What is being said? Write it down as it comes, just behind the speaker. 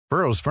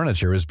Burrow's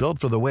furniture is built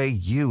for the way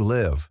you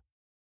live.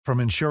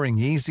 From ensuring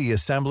easy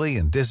assembly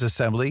and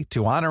disassembly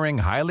to honoring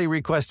highly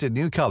requested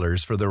new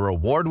colors for their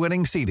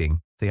award-winning seating,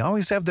 they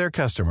always have their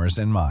customers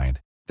in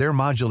mind. Their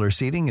modular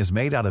seating is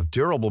made out of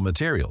durable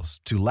materials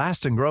to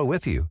last and grow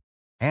with you.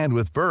 And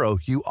with Burrow,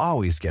 you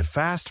always get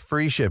fast,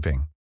 free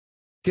shipping.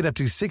 Get up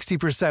to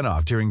 60%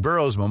 off during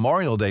Burrow's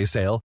Memorial Day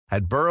sale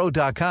at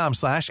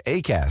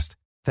burrow.com/ACAST.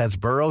 That's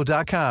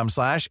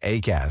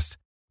burrow.com/ACAST.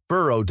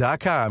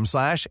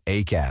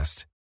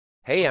 burrow.com/ACAST.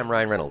 Hey, I'm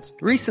Ryan Reynolds.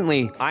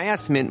 Recently, I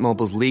asked Mint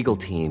Mobile's legal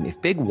team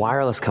if big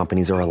wireless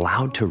companies are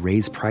allowed to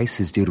raise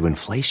prices due to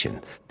inflation.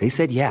 They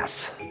said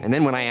yes. And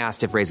then when I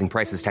asked if raising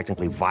prices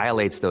technically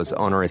violates those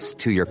onerous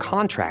two-year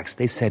contracts,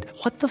 they said,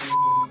 "What the f***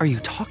 are you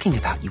talking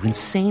about, you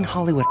insane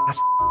Hollywood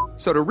ass?"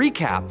 So to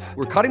recap,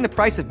 we're cutting the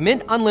price of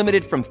Mint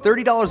Unlimited from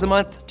 $30 a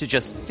month to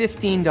just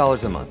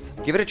 $15 a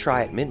month. Give it a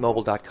try at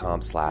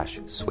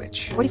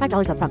mintmobile.com/switch.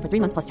 $45 up front for 3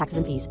 months plus taxes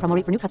and fees. Promo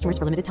rate for new customers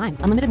for limited time.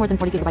 Unlimited more than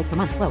 40 gigabytes per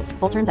month. Slows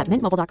full terms at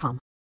mintmobile.com.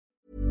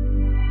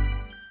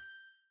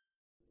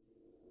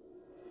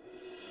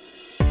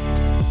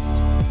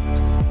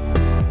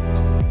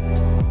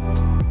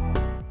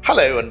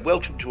 Hello and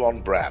welcome to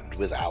On Brand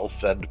with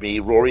Alf and me,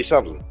 Rory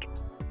Sutherland.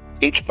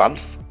 Each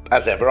month,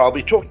 as ever, I'll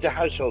be talking to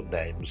household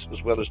names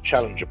as well as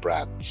challenger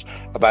brands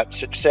about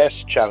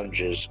success,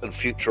 challenges and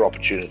future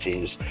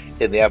opportunities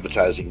in the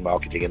advertising,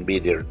 marketing and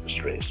media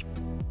industries.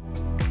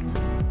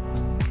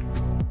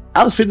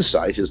 Alf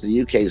Insight is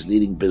the UK's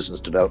leading business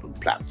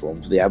development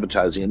platform for the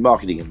advertising and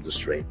marketing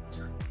industry.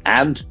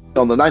 And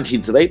on the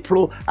 19th of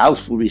April,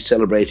 Alf will be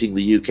celebrating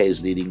the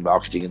UK's leading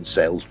marketing and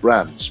sales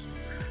brands.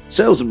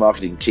 Sales and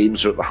marketing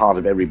teams are at the heart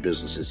of every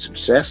business's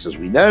success, as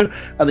we know,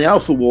 and the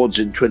Alf Awards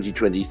in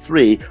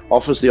 2023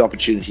 offers the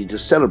opportunity to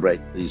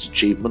celebrate these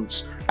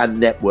achievements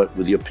and network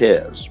with your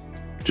peers.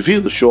 To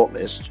view the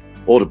shortlist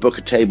or to book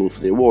a table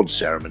for the awards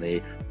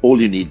ceremony, all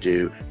you need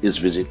to do is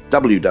visit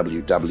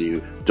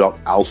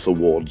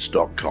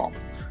www.alfawards.com,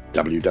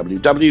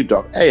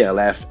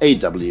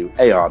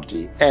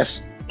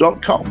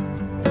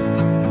 www.alfawards.com.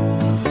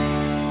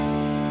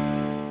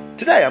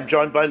 Today I'm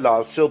joined by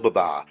Lars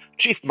Silberbaur,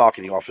 Chief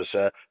Marketing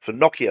Officer for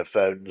Nokia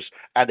Phones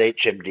and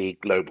HMD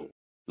Global.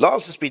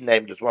 Lars has been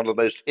named as one of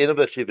the most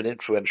innovative and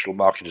influential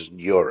marketers in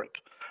Europe,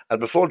 and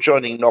before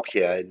joining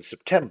Nokia in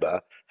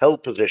September,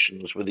 held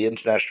positions with the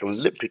International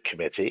Olympic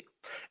Committee,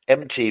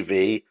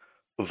 MTV,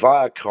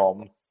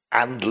 Viacom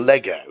and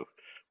Lego,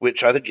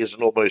 which I think is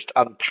an almost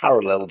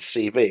unparalleled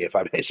CV, if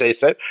I may say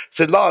so.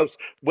 So Lars,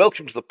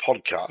 welcome to the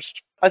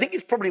podcast. I think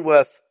it's probably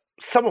worth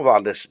some of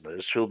our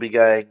listeners who'll be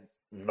going,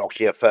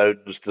 Nokia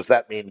phones, does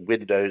that mean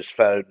Windows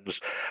phones?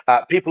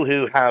 People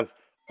who have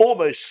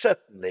almost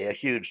certainly a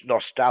huge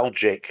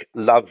nostalgic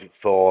love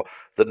for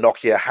the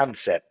Nokia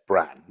handset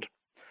brand.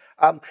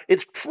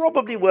 It's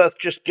probably worth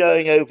just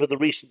going over the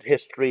recent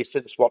history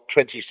since,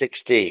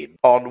 2016,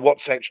 on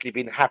what's actually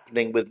been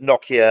happening with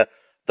Nokia,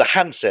 the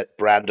handset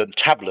brand and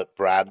tablet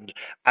brand,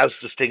 as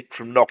distinct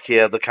from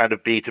Nokia, the kind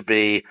of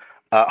B2B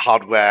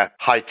hardware,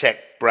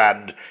 high-tech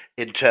brand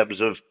in terms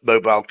of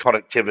mobile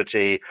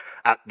connectivity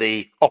at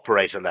the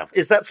operator level.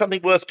 Is that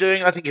something worth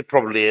doing? I think it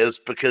probably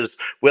is, because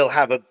we'll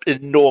have an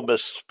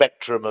enormous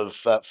spectrum of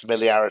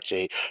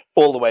familiarity,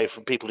 all the way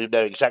from people who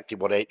know exactly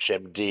what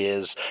HMD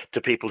is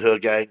to people who are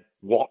going,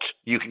 what?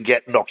 You can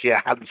get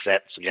Nokia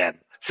handsets again.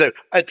 So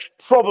it's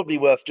probably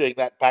worth doing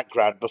that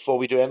background before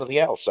we do anything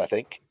else, I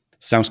think.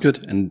 Sounds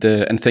good. And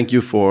thank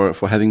you for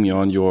having me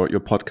on your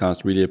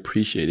podcast. Really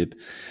appreciate it.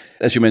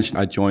 As you mentioned,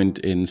 I joined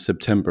in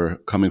September,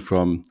 coming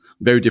from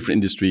very different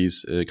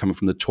industries, coming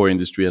from the toy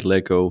industry at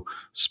Lego,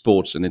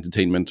 sports and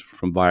entertainment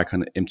from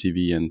Viacom,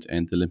 MTV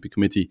and the Olympic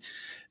Committee.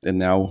 And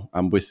now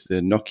I'm with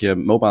Nokia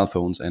mobile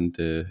phones and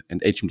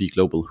HMD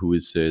Global, who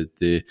is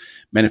the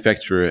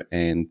manufacturer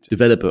and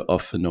developer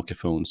of Nokia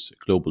phones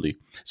globally.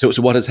 So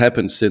what has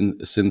happened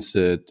since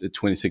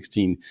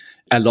 2016?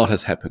 A lot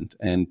has happened.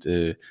 And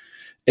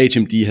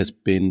HMD has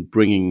been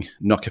bringing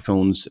Nokia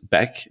phones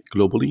back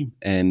globally,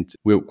 and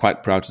we're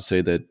quite proud to say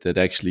that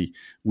actually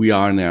we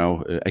are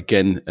now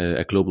again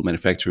a global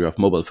manufacturer of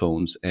mobile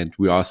phones, and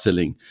we are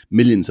selling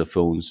millions of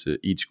phones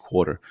each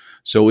quarter.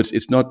 So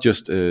it's not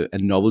just a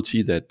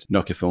novelty that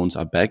Nokia phones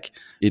are back.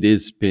 It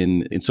has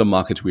been in some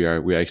markets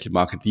we're actually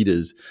market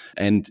leaders,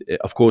 and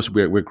of course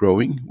we're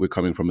growing. We're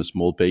coming from a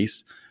small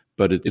base.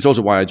 But it's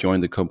also why I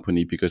joined the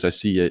company, because I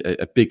see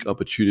a big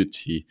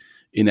opportunity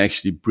in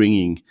actually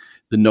bringing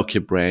the Nokia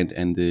brand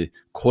and the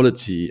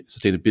quality,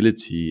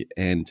 sustainability,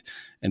 and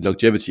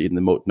longevity in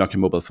the Nokia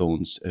mobile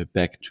phones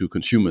back to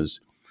consumers.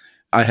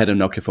 I had a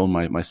Nokia phone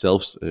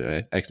myself.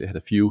 I actually had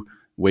a few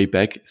way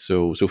back.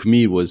 So for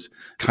me, it was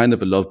kind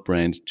of a love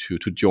brand to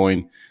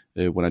join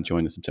when I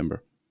joined in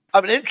September. I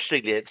mean,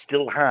 interestingly, it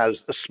still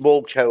has a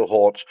small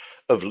cohort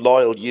of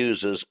loyal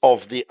users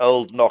of the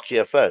old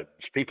Nokia phones,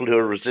 people who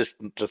are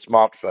resistant to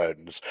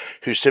smartphones,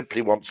 who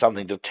simply want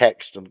something to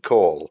text and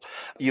call.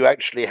 You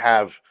actually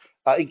have,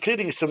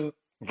 including some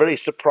very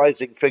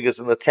surprising figures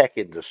in the tech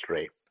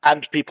industry,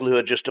 and people who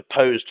are just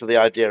opposed to the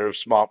idea of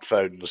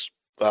smartphones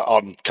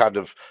on kind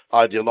of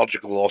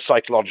ideological or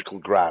psychological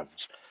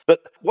grounds.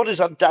 But what is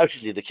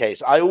undoubtedly the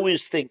case, I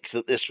always think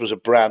that this was a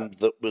brand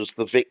that was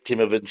the victim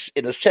of,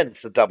 in a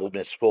sense, a double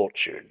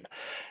misfortune.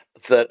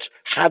 That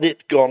had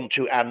it gone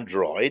to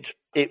Android,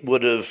 it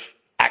would have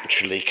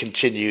actually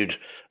continued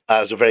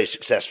as a very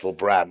successful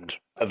brand,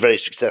 a very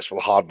successful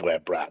hardware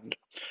brand.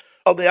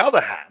 On the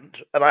other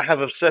hand, and I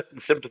have a certain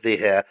sympathy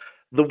here,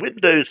 the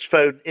Windows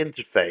Phone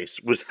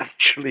interface was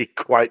actually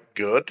quite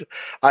good.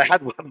 I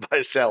had one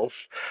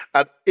myself,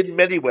 and in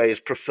many ways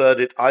preferred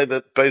it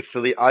either both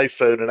to the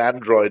iPhone and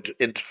Android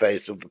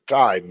interface of the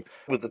time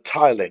with the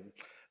tiling.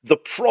 The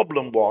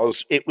problem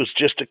was it was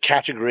just a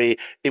category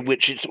in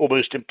which it's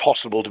almost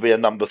impossible to be a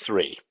number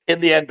 3.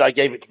 In the end, I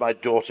gave it to my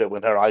daughter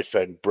when her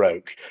iPhone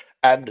broke,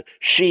 and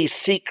she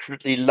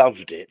secretly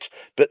loved it,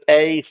 but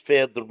A,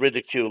 feared the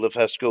ridicule of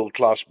her school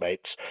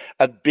classmates,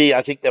 and B,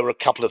 I think there were a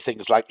couple of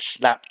things like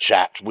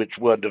Snapchat, which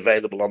weren't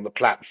available on the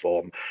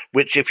platform,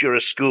 which if you're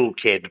a school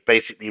kid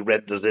basically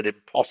renders it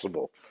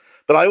impossible.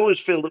 But I always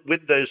feel that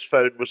Windows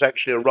Phone was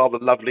actually a rather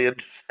lovely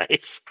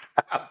interface.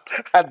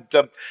 and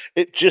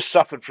it just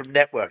suffered from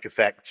network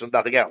effects and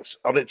nothing else.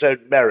 On its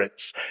own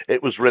merits,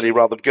 it was really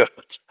rather good.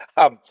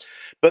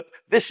 But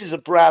this is a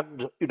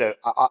brand,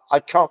 I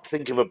can't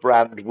think of a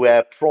brand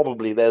where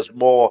probably there's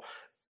more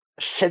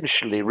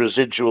essentially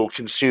residual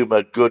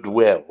consumer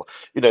goodwill.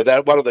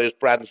 They're one of those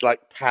brands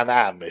like Pan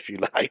Am, if you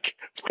like,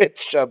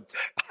 which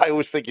I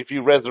always think if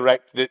you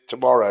resurrected it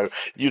tomorrow,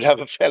 you'd have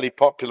a fairly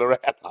popular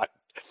airline.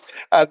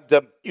 And,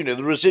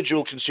 the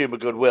residual consumer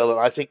goodwill, and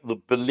I think the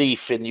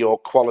belief in your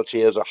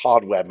quality as a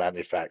hardware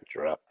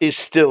manufacturer is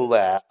still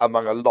there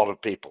among a lot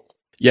of people.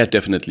 Yeah,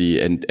 definitely.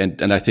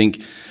 And I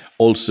think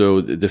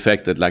also the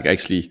fact that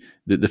actually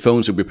the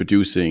phones that we're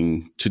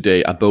producing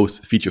today are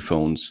both feature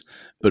phones,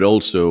 but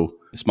also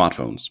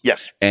smartphones.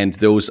 Yes. And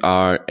those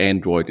are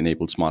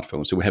Android-enabled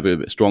smartphones. So we have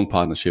a strong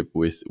partnership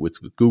with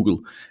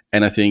Google.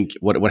 And I think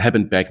what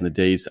happened back in the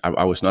days,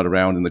 I was not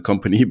around in the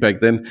company back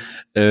then.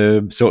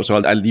 So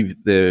I'll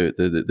leave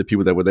the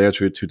people that were there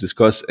to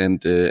discuss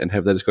and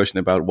have that discussion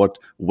about what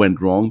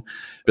went wrong.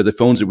 But the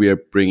phones that we are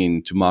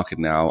bringing to market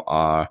now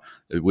are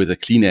with a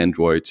clean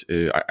Android.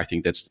 I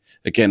think that's,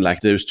 again,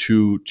 there's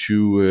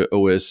two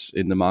OS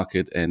in the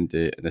market, and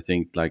I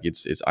think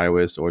it's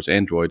iOS or it's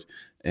Android.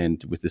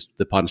 And with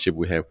the partnership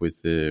we have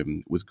with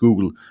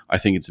Google, I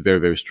think it's a very,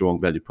 very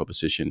strong value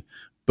proposition,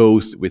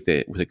 both with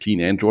a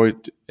clean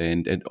Android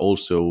and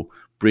also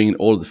bringing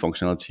all the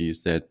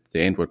functionalities that the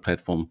Android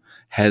platform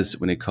has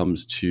when it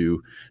comes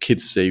to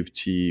kids'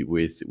 safety,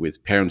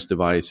 with parents'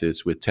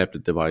 devices, with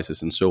tablet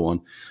devices, and so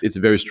on. It's a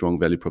very strong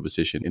value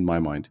proposition in my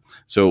mind.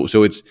 So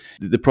it's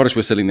the products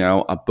we're selling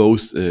now are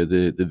both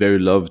the very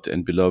loved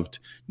and beloved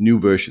new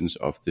versions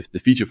of the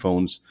feature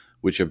phones,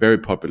 which are very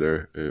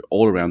popular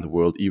all around the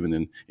world,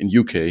 even in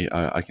UK,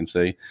 I can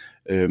say,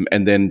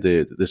 and then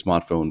the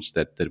smartphones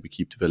that we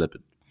keep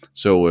developing.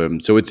 So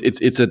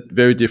it's a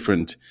very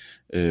different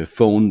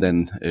phone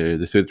than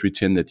the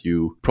 3310 that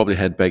you probably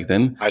had back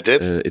then. I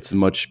did. It's a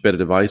much better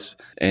device,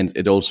 and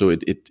it also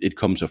it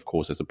comes, of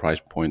course, as a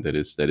price point that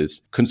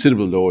is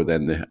considerably lower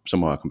than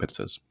some of our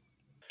competitors.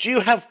 Do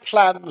you have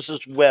plans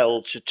as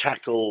well to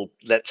tackle,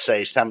 let's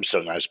say,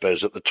 Samsung, I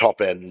suppose, at the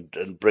top end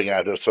and bring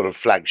out a sort of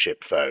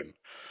flagship phone?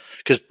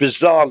 Because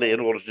bizarrely, in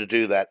order to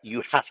do that,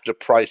 you have to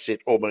price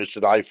it almost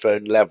at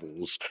iPhone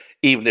levels,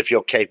 even if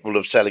you're capable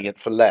of selling it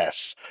for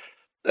less.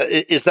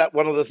 Is that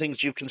one of the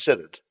things you've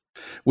considered?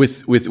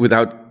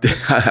 Without,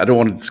 I don't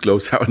want to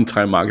disclose our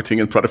entire marketing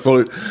and product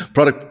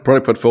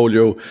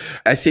portfolio.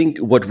 I think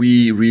what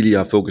we really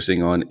are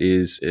focusing on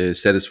is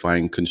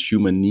satisfying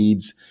consumer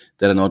needs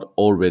that are not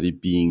already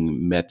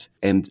being met,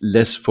 and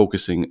less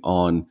focusing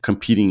on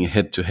competing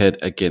head to head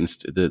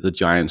against the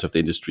giants of the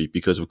industry.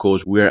 Because of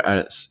course we're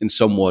in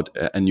somewhat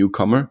a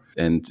newcomer,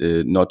 and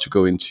not to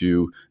go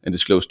into and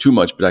disclose too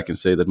much, but I can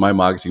say that my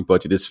marketing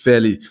budget is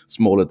fairly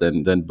smaller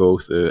than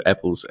both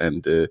Apple's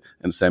and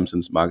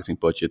Samsung's marketing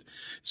budget.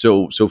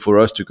 So for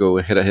us to go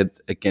head to head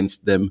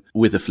against them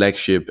with a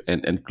flagship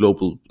and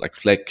global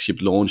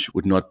flagship launch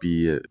would not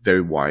be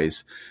very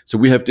wise. So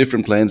we have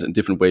different plans and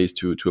different ways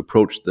to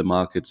approach the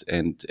markets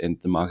and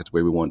the markets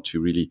where we want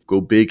to really go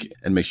big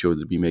and make sure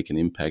that we make an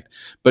impact.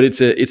 But it's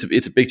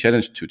a big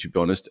challenge to be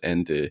honest,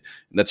 and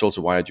that's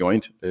also why I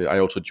joined. I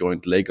also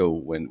joined Lego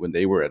when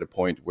they were at a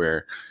point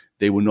where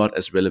they were not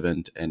as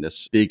relevant and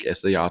as big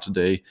as they are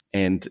today.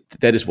 And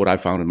that is what I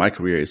found in my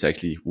career is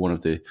actually one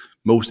of the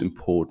most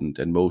important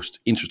and most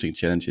interesting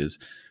challenges,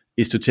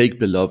 is to take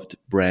beloved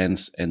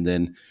brands and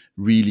then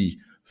really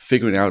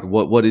figuring out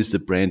what is the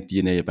brand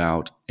DNA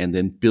about, and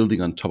then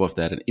building on top of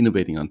that and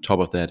innovating on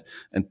top of that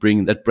and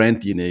bringing that brand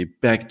DNA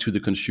back to the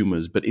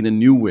consumers, but in a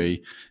new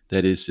way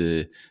that is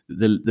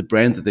the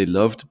brand that they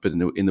loved, but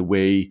in a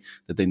way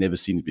that they never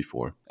seen it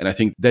before. And I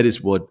think that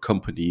is what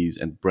companies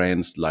and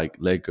brands like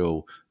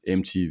Lego,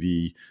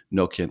 MTV,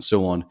 Nokia, and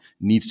so on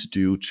needs to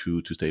do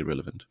to stay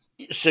relevant.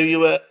 So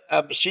you were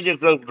Senior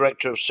Global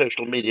Director of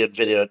Social Media and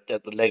Video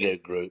at the Lego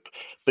Group,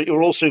 but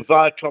you're also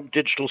Viacom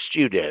Digital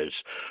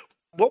Studios.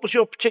 What was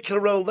your particular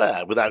role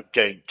there, without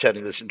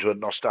turning this into a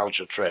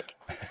nostalgia trip?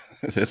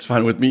 That's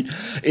fine with me.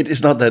 It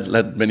is not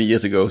that many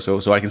years ago, so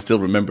I can still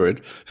remember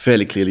it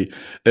fairly clearly.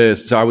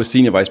 So I was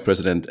senior vice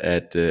president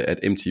at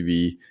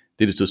MTV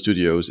Digital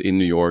Studios in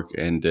New York,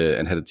 and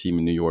had a team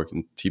in New York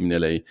and a team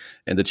in LA.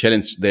 And the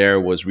challenge there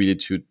was really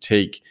to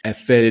take a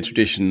fairly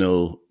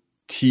traditional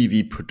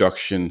TV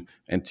production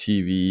and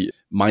TV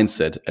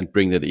mindset and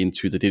bring that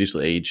into the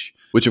digital age,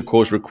 which of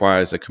course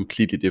requires a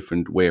completely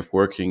different way of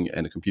working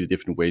and a completely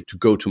different way to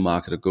go to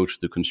market or go to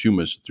the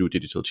consumers through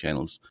digital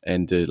channels.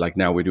 And like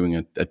now we're doing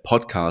a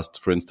podcast,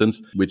 for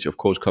instance, which of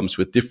course comes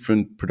with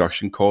different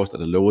production costs at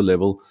a lower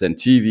level than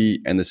TV,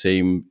 and the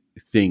same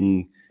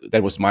thing.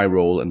 That was my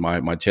role and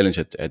my challenge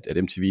at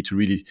MTV, to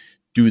really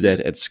do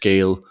that at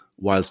scale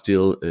while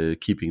still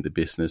keeping the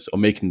business or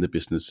making the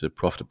business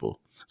profitable.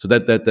 So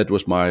that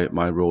was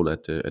my role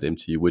at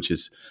MTV, which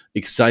is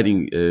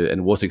exciting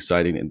and was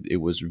exciting, and it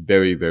was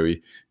very,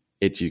 very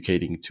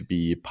educating to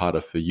be part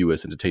of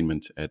US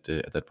entertainment at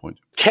that point.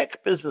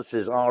 Tech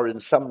businesses are, in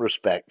some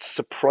respects,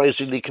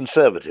 surprisingly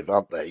conservative,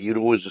 aren't they? You'd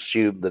always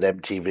assume that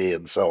MTV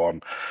and so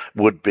on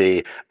would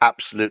be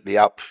absolutely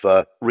up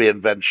for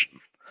reinvention.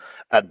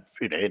 And,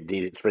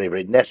 indeed, it's very,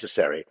 very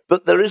necessary.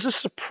 But there is a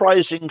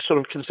surprising sort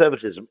of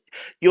conservatism.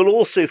 You'll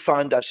also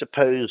find, I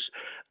suppose,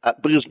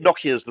 because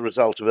Nokia is the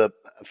result of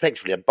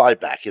effectively a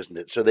buyback, isn't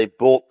it? So they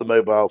bought the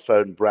mobile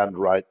phone brand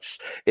rights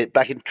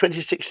back in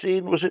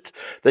 2016, was it?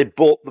 They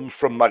bought them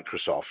from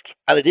Microsoft.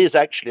 And it is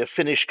actually a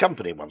Finnish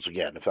company, once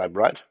again, if I'm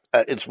right.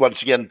 It's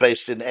once again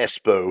based in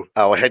Espoo,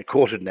 or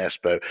headquartered in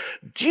Espoo.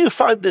 Do you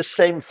find this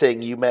same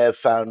thing you may have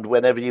found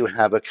whenever you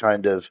have a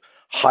kind of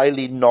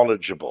highly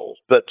knowledgeable,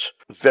 but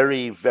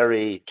very,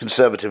 very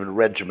conservative and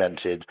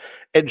regimented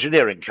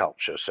engineering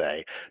culture,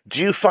 say?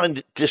 Do you find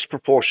it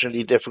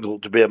disproportionately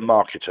difficult to be a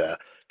marketer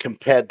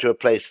compared to a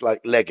place like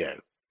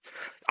Lego?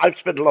 I've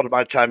spent a lot of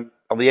my time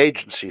on the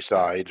agency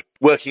side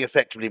working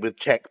effectively with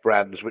tech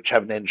brands which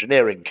have an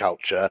engineering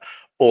culture,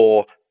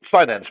 or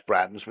finance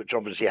brands which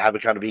obviously have a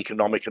kind of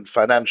economic and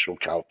financial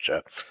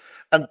culture.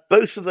 And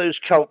both of those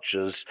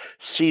cultures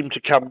seem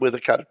to come with a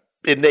kind of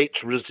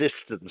innate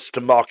resistance to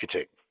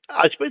marketing.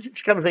 I suppose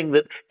it's the kind of thing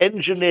that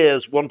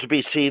engineers want to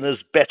be seen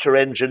as better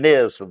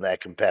engineers than their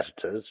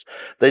competitors.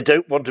 They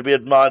don't want to be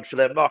admired for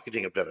their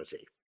marketing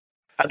ability.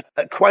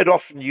 And quite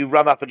often you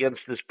run up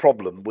against this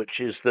problem, which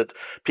is that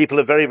people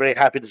are very, very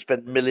happy to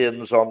spend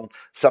millions on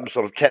some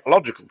sort of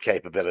technological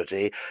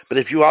capability. But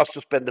if you ask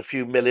to spend a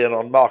few million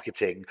on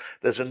marketing,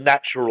 there's a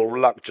natural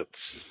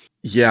reluctance.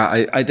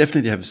 Yeah, I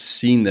definitely have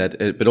seen that,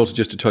 but also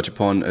just to touch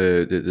upon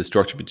the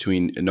structure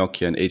between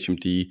Nokia and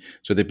HMD.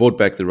 So they bought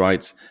back the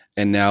rights,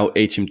 and now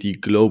HMD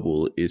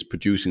Global is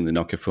producing the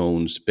Nokia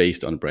phones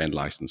based on brand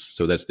license.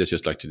 So that's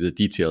just like the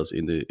details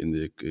in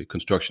the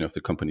construction of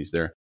the companies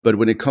there. But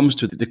when it comes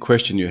to the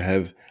question you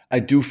have, I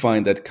do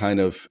find that kind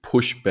of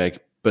pushback,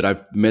 but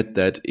I've met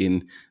that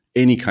in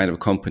any kind of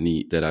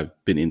company that I've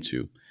been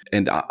into.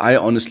 And I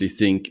honestly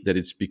think that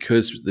it's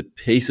because the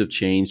pace of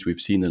change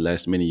we've seen in the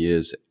last many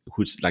years,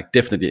 which like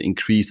definitely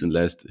increased in the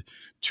last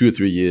 2 or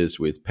 3 years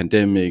with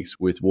pandemics,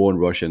 with war in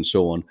Russia and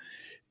so on.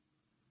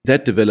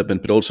 That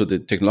development, but also the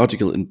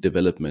technological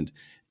development,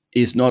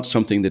 is not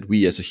something that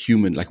we as a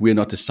human, like we're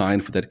not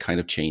designed for that kind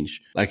of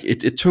change. Like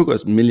it took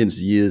us millions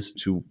of years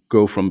to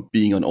go from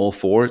being on all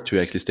four to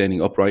actually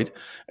standing upright.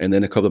 And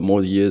then a couple of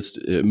more years,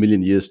 a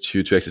million years to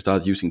actually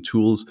start using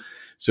tools.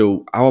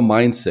 So our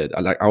mindset,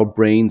 like our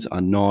brains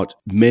are not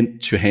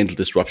meant to handle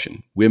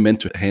disruption. We're meant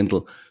to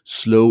handle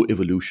slow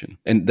evolution.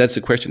 And that's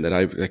a question that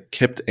I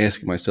kept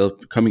asking myself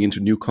coming into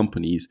new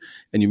companies.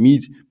 And you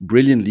meet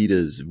brilliant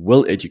leaders,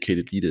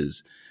 well-educated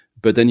leaders,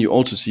 but then you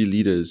also see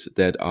leaders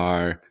that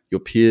are your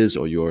peers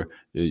or your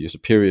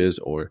superiors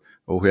or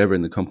whoever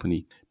in the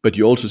company. But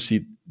you also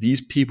see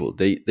these people,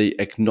 they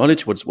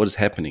acknowledge what is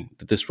happening,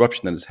 the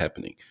disruption that is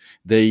happening.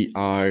 They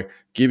are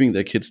giving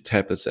their kids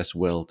tablets as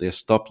well. They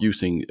stop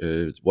using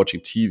watching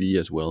TV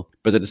as well.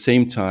 But at the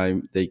same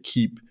time, they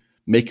keep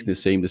making the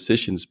same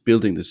decisions,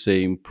 building the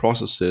same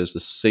processes, the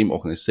same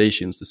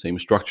organizations, the same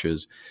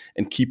structures,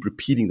 and keep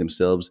repeating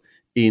themselves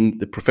in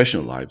the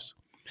professional lives.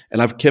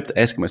 And I've kept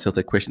asking myself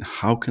that question,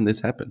 how can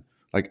this happen?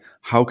 Like,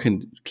 how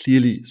can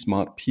clearly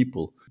smart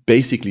people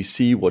basically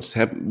see what's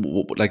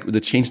happening, like the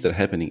changes that are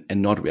happening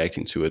and not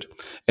reacting to it?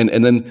 And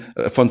then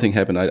a fun thing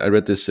happened. I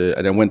read this,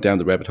 and I went down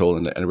the rabbit hole,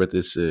 and I read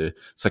this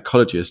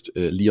psychologist,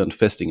 Leon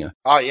Festinger.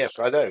 Ah, yes,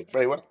 I know,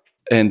 very well.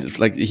 And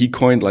like he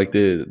coined, like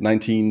the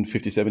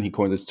 1957, he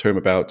coined this term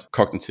about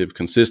cognitive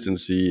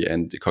consistency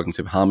and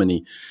cognitive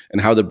harmony,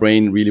 and how the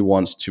brain really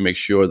wants to make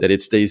sure that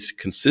it stays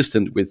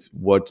consistent with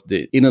what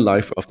the inner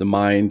life of the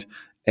mind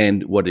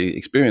and what it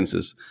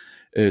experiences.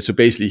 So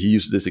basically, he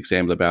uses this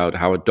example about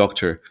how a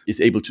doctor is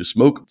able to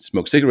smoke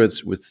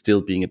cigarettes with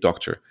still being a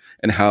doctor,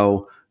 and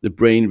how the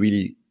brain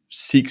really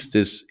seeks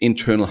this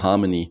internal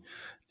harmony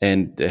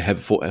and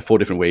have four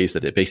different ways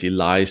that it basically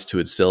lies to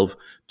itself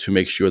to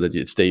make sure that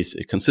it stays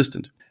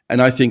consistent.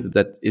 And I think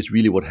that is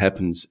really what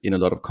happens in a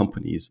lot of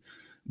companies.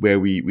 where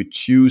we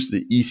choose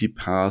the easy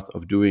path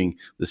of doing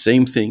the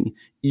same thing,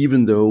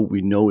 even though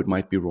we know it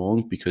might be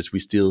wrong, because we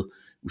still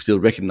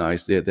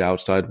recognize the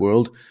outside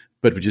world,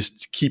 but we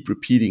just keep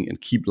repeating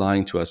and keep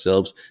lying to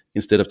ourselves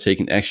instead of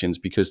taking actions,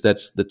 because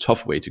that's the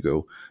tough way to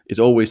go. It's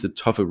always the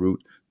tougher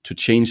route to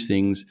change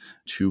things,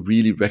 to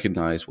really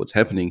recognize what's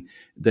happening,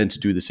 than to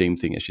do the same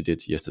thing as you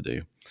did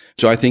yesterday.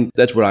 So I think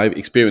that's what I've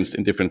experienced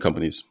in different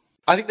companies.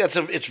 I think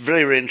it's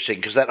very, very interesting,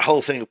 because that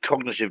whole thing of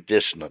cognitive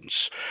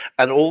dissonance,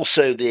 and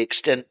also the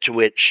extent to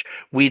which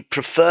we'd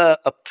prefer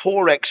a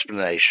poor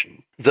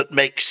explanation that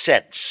makes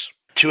sense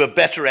to a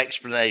better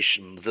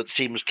explanation that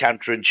seems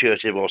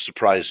counterintuitive or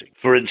surprising.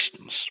 For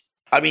instance,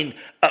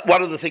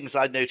 one of the things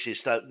I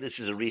noticed, this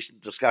is a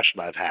recent discussion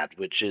I've had,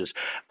 which is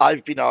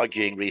I've been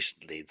arguing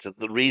recently that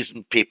the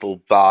reason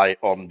people buy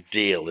on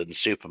deal in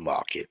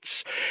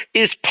supermarkets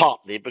is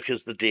partly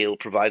because the deal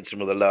provides them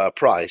with a lower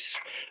price,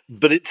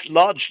 but it's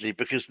largely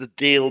because the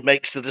deal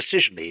makes the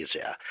decision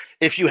easier.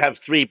 If you have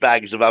 3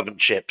 bags of oven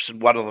chips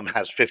and one of them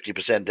has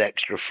 50%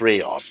 extra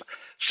free on,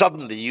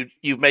 suddenly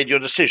you've made your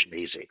decision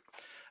easy.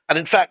 And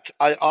in fact,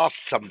 I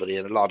asked somebody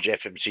in a large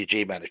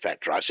FMCG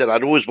manufacturer, I said,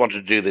 I'd always wanted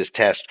to do this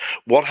test.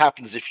 What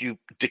happens if you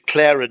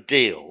declare a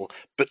deal,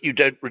 but you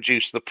don't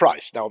reduce the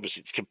price? Now,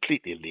 obviously, it's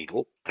completely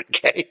illegal,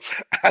 okay?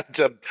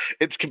 And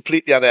it's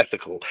completely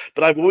unethical.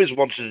 But I've always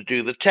wanted to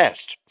do the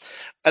test.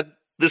 And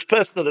this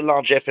person at a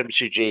large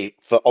FMCG,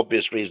 for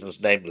obvious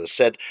reasons nameless,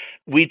 said,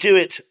 we do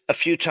it a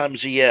few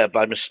times a year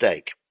by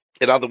mistake.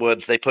 In other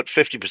words, they put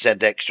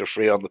 50% extra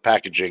free on the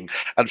packaging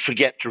and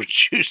forget to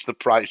reduce the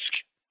price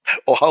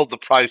or hold the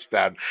price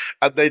down.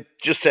 And they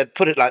just said,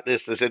 put it like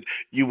this, they said,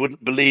 you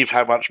wouldn't believe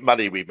how much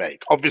money we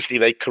make. Obviously,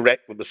 they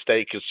correct the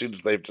mistake as soon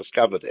as they've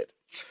discovered it.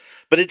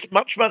 But it's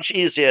much, much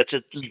easier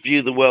to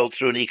view the world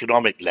through an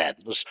economic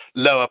lens,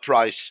 lower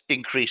price,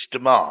 increased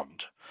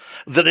demand,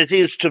 than it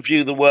is to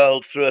view the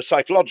world through a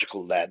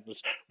psychological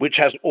lens, which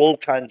has all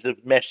kinds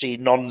of messy,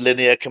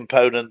 non-linear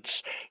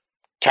components,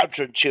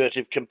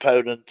 counterintuitive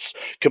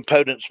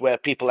components where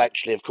people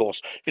actually, of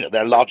course,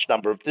 there are a large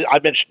number of, I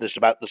mentioned this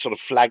about the sort of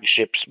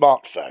flagship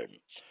smartphone,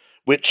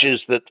 which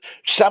is that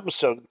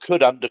Samsung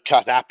could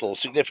undercut Apple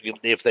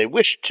significantly if they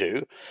wished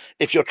to.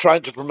 If you're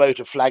trying to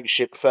promote a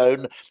flagship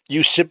phone,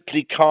 you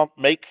simply can't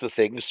make the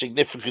thing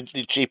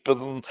significantly cheaper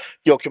than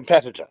your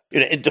competitor,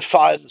 in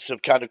defiance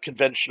of kind of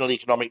conventional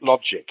economic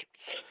logic.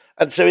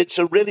 And so it's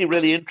a really,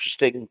 really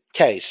interesting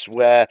case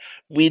where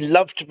we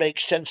love to make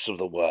sense of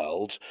the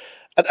world.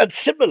 And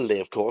similarly,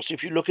 of course,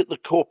 if you look at the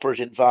corporate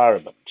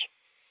environment,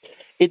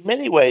 in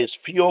many ways,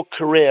 for your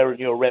career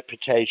and your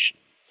reputation,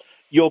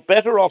 you're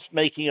better off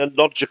making a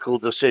logical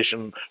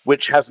decision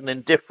which has an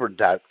indifferent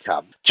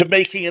outcome to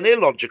making an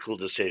illogical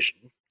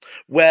decision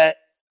where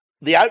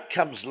the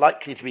outcome's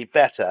likely to be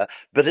better,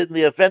 but in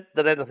the event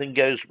that anything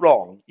goes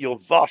wrong, you're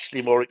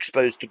vastly more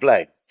exposed to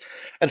blame.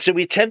 And so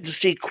we tend to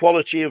see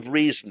quality of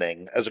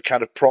reasoning as a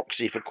kind of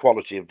proxy for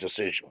quality of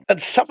decision.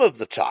 And some of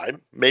the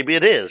time, maybe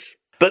it is.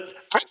 But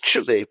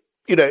actually,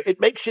 it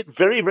makes it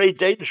very, very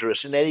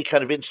dangerous in any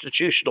kind of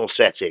institutional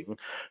setting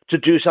to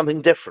do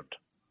something different.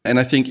 And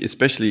I think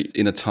especially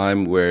in a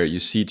time where you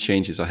see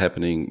changes are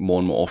happening more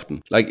and more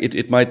often, like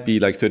it might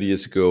be like 30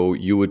 years ago,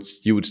 you would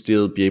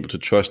still be able to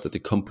trust that the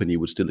company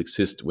would still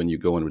exist when you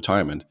go on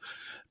retirement.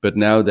 But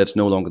now that's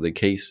no longer the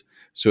case.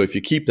 So if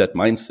you keep that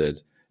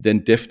mindset, then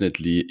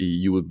definitely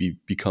you will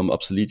become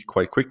obsolete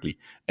quite quickly.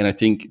 And I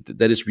think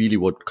that is really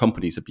what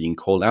companies are being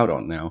called out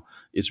on now.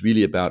 It's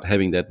really about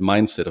having that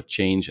mindset of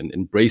change and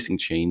embracing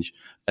change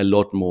a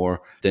lot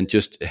more than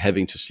just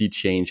having to see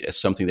change as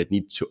something that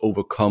needs to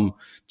overcome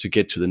to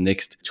get to the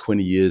next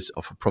 20 years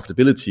of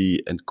profitability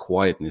and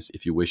quietness,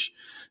 if you wish.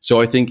 So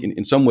I think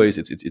in some ways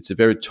it's a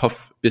very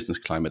tough business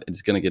climate, and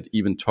it's going to get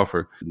even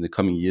tougher in the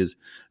coming years.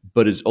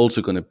 But it's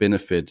also going to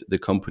benefit the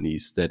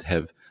companies that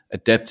have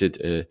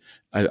adapted.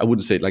 I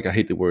wouldn't say, I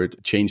hate the word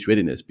change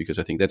readiness, because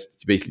I think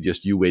that's basically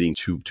just you waiting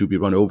to be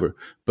run over.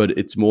 But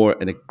it's more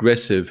an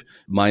aggressive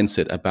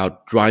mindset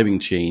about driving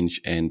change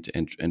and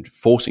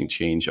forcing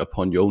change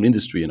upon your own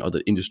industry and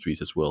other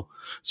industries as well.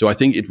 So I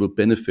think it will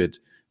benefit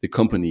the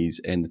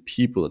companies and the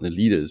people and the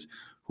leaders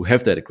who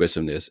have that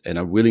aggressiveness and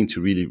are willing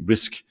to really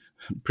risk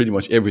pretty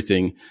much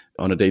everything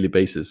on a daily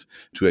basis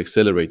to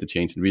accelerate the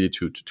change and really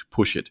to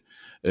push it.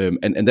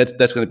 And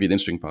that's going to be an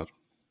interesting part.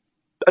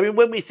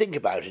 When we think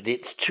about it,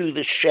 it's to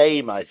the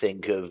shame, I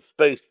think, of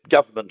both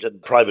government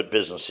and private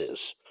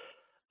businesses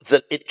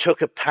that it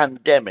took a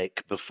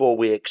pandemic before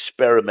we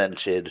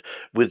experimented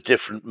with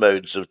different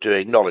modes of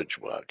doing knowledge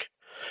work.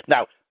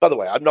 Now, by the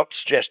way, I'm not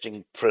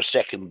suggesting for a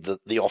second that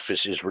the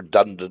office is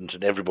redundant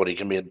and everybody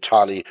can be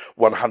entirely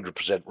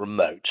 100%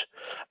 remote.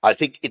 I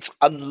think it's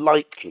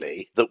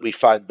unlikely that we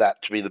find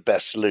that to be the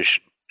best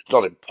solution. It's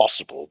not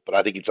impossible, but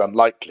I think it's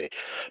unlikely.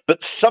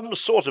 But some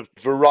sort of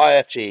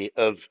variety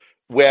of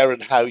where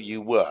and how you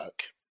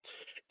work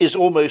is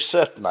almost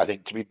certain, I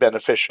think, to be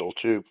beneficial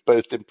to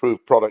both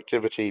improve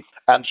productivity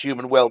and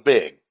human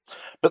well-being.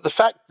 But the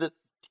fact that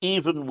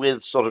even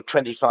with sort of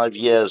 25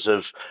 years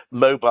of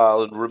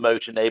mobile and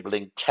remote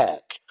enabling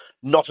tech,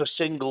 not a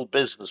single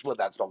business, well,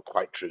 that's not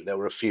quite true, there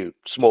were a few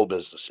small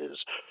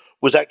businesses,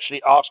 was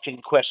actually asking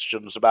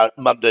questions about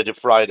Monday to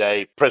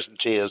Friday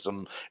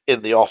presenteeism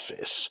in the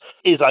office,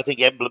 is, I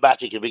think,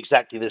 emblematic of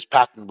exactly this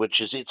pattern,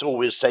 which is it's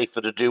always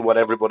safer to do what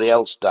everybody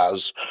else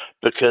does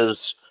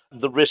because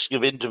the risk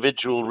of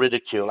individual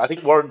ridicule. I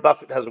think Warren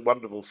Buffett has a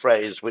wonderful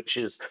phrase, which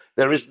is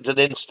there isn't an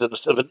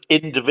instance of an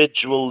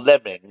individual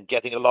lemming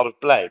getting a lot of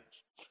blame.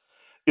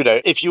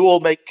 If you all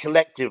make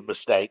collective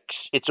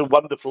mistakes, it's a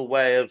wonderful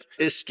way of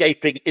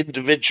escaping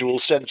individual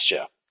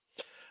censure.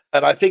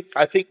 And I think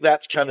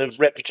that kind of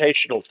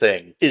reputational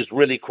thing is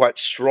really quite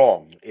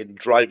strong in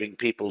driving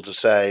people to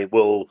say,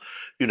 well,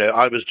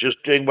 I was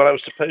just doing what I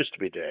was supposed to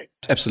be doing.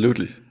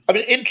 Absolutely. I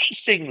mean,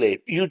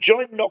 interestingly, you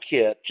joined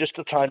Nokia just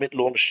the time it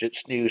launched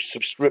its new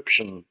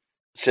subscription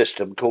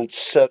system called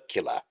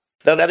Circular.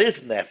 Now, that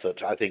is an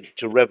effort, I think,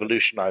 to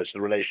revolutionize the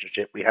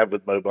relationship we have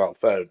with mobile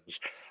phones.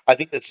 I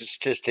think that's a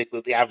statistic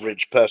that the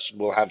average person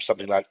will have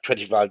something like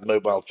 25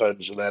 mobile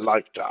phones in their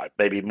lifetime,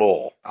 maybe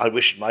more. I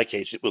wish in my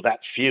case it were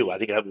that few. I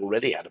think I've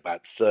already had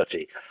about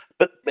 30.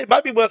 But it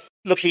might be worth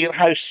looking at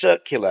how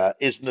Circular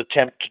is an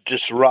attempt to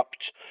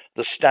disrupt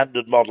the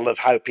standard model of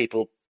how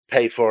people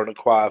pay for and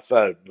acquire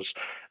phones,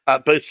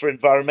 both for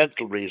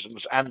environmental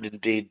reasons and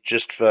indeed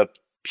just for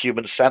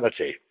human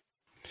sanity.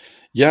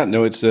 Yeah,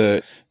 no, it's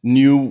a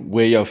new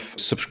way of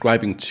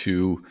subscribing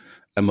to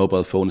a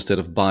mobile phone instead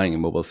of buying a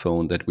mobile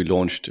phone that we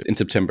launched in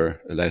September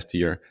last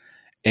year.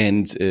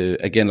 And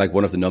again, like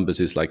one of the numbers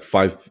is like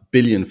 5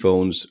 billion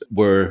phones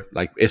were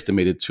like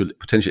estimated to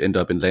potentially end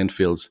up in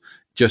landfills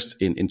just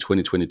in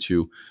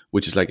 2022,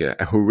 which is like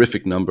a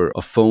horrific number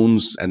of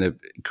phones and an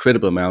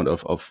incredible amount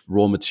of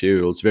raw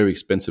materials, very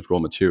expensive raw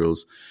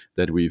materials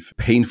that we've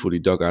painfully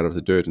dug out of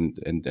the dirt and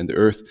the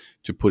earth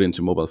to put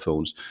into mobile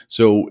phones.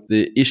 So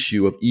the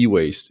issue of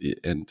e-waste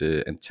and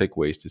tech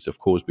waste is, of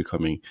course,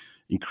 becoming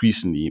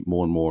increasingly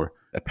more and more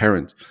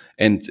apparent.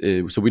 And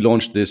so we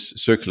launched this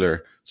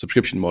circular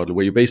subscription model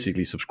where you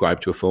basically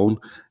subscribe to a phone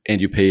and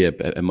you pay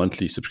a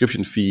monthly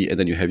subscription fee, and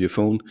then you have your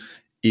phone.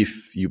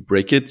 If you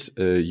break it,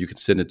 you can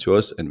send it to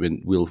us, and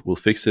we'll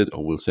fix it,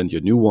 or we'll send you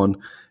a new one.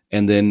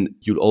 And then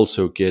you'll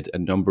also get a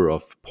number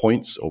of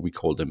points, or we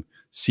call them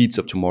seats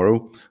of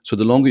tomorrow. So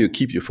the longer you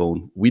keep your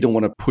phone, we don't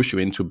want to push you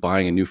into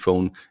buying a new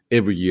phone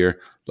every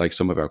year like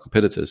some of our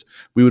competitors.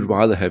 We would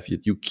rather have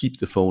you keep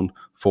the phone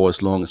for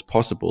as long as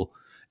possible.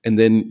 And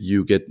then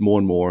you get more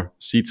and more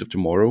seats of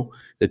tomorrow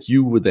that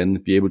you would then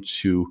be able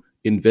to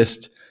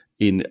invest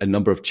in a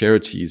number of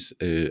charities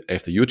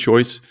after your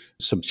choice.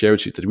 Some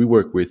charities that we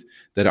work with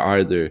that are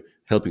either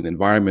helping the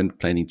environment,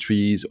 planting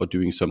trees, or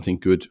doing something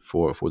good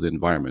for the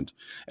environment.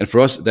 And for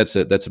us, that's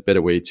a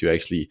better way to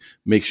actually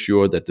make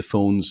sure that the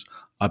phones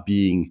are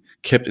being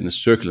kept in a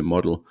circular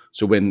model.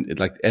 So when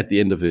at the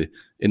end of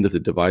the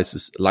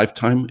device's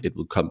lifetime, it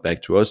will come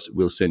back to us.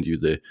 We'll send you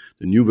the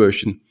new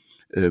version.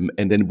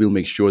 And then we'll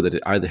make sure that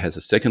it either has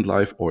a second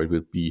life or it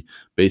will be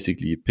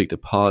basically picked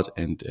apart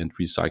and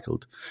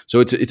recycled. So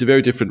it's a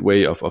very different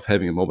way of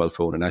having a mobile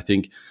phone. And I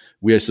think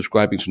we are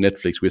subscribing to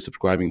Netflix. We're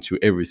subscribing to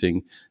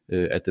everything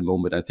at the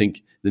moment. I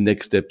think the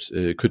next steps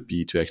could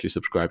be to actually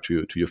subscribe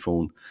to your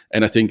phone.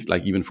 And I think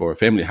like even for a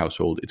family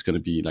household, it's going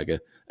to be like a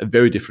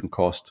very different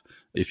cost.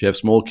 If you have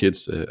small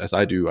kids, as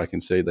I do, I can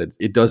say that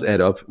it does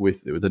add up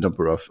with the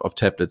number of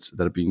tablets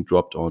that are being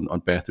dropped on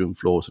bathroom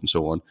floors and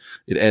so on.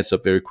 It adds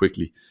up very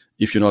quickly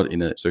if you're not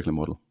in a circular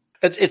model.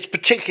 It's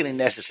particularly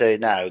necessary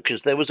now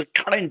because there was a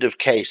kind of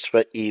case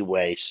for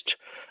e-waste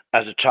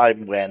at a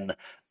time when,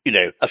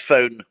 a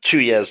phone 2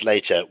 years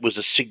later was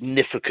a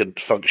significant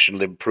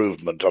functional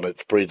improvement on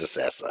its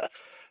predecessor.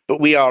 But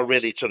we are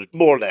really sort of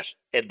more or less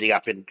ending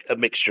up in a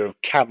mixture of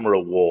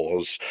camera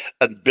wars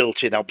and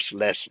built-in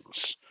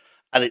obsolescence.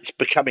 And it's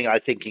becoming, I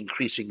think,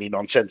 increasingly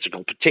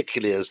nonsensical,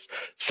 particularly as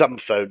some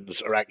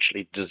phones are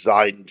actually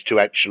designed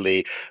to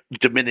actually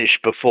diminish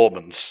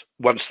performance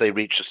once they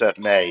reach a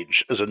certain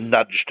age as a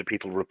nudge to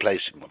people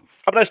replacing them.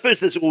 I mean, I suppose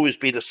there's always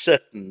been a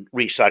certain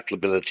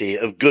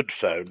recyclability of good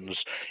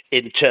phones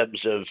in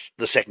terms of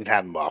the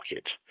second-hand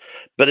market.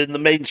 But in the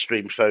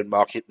mainstream phone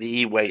market,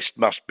 the e-waste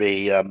must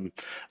be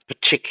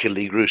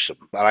particularly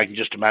gruesome. And I can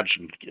just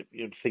imagine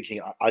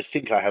thinking, I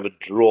think I have a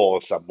drawer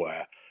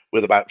somewhere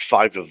with about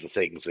 5 of the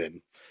things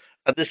in.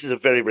 And this is a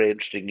very, very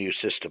interesting new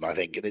system, I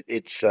think, and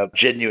it's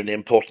genuinely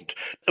important.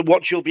 And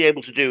what you'll be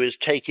able to do is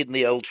take in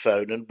the old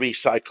phone and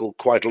recycle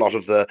quite a lot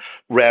of the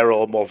rarer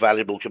or more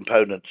valuable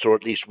components, or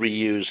at least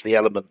reuse the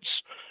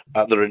elements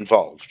that are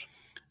involved.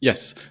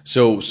 Yes.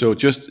 So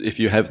just if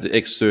you have the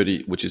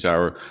X30, which is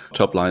our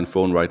top line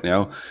phone right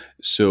now,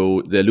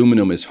 so the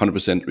aluminum is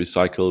 100%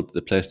 recycled,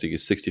 the plastic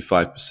is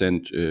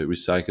 65%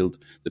 recycled,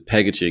 the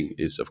packaging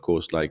is, of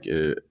course, like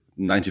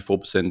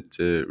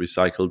 94%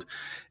 recycled.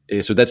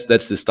 So that's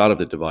the start of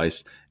the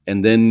device.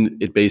 And then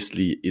it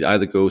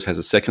either has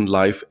a second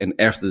life, and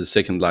after the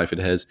second life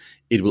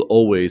it will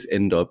always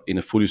end up in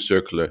a fully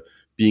circular,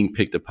 being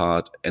picked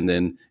apart, and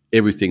then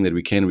everything that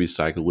we can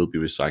recycle will be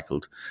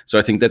recycled. So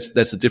I think that's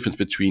the difference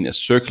between a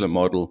circular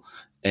model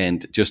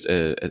and just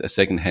a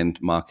second-hand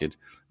market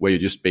where you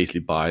just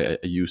basically buy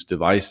a used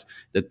device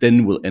that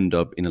then will end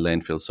up in a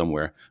landfill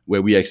somewhere,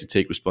 where we actually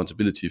take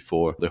responsibility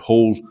for the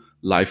whole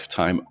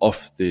lifetime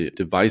of the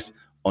device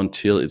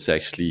until it's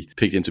actually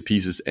picked into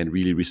pieces and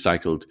really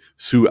recycled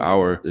through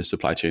our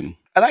supply chain.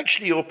 And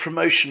actually, your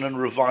promotion and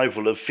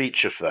revival of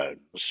feature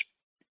phones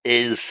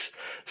is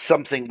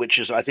something which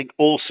is, I think,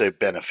 also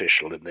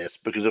beneficial in this,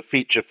 because a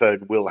feature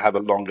phone will have a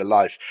longer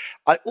life.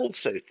 I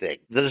also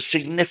think that a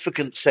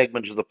significant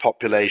segment of the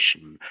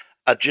population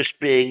are just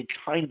being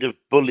kind of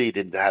bullied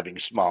into having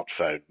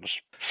smartphones,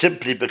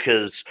 simply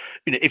because,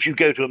 if you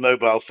go to a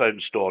mobile phone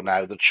store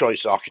now, the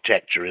choice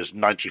architecture is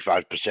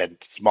 95%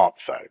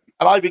 smartphone.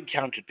 And I've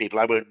encountered people,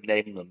 I won't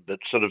name them, but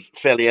sort of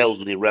fairly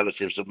elderly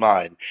relatives of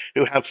mine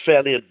who have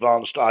fairly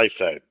advanced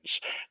iPhones.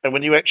 And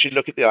when you actually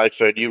look at the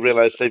iPhone, you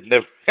realize they've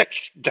never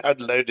actually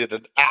downloaded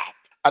an app.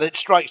 And it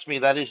strikes me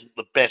that isn't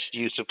the best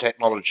use of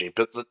technology,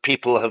 but that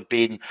people have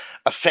been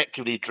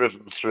effectively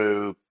driven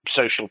through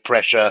social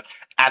pressure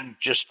and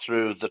just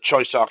through the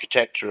choice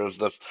architecture of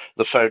the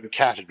phone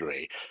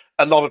category.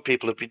 A lot of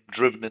people have been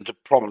driven into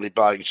probably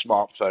buying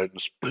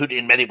smartphones who'd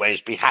in many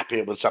ways be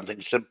happier with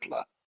something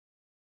simpler.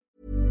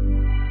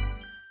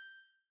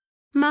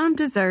 Mom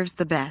deserves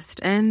the best,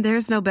 and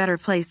there's no better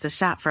place to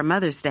shop for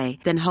Mother's Day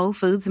than Whole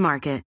Foods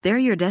Market. They're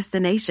your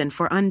destination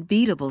for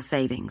unbeatable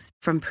savings,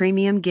 from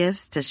premium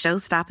gifts to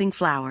show-stopping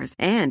flowers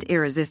and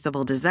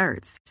irresistible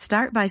desserts.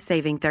 Start by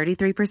saving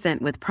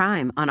 33% with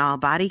Prime on all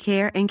body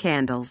care and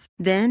candles.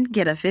 Then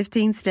get a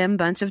 15-stem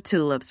bunch of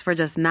tulips for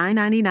just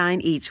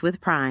 $9.99 each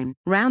with Prime.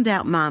 Round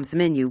out Mom's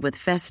menu with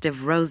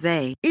festive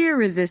rosé,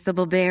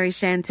 irresistible berry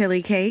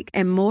chantilly cake,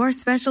 and more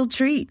special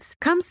treats.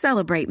 Come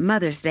celebrate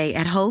Mother's Day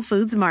at Whole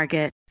Foods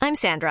Market. I'm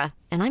Sandra,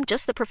 and I'm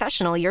just the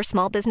professional your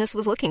small business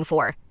was looking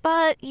for.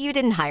 But you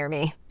didn't hire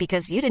me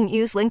because you didn't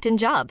use LinkedIn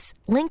Jobs.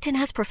 LinkedIn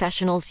has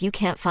professionals you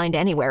can't find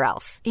anywhere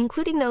else,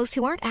 including those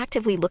who aren't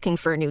actively looking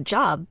for a new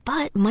job,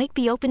 but might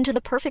be open to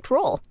the perfect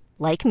role,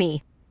 like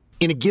me.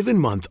 In a given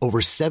month, over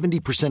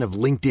 70% of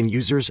LinkedIn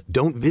users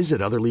don't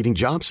visit other leading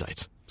job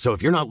sites. So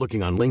if you're not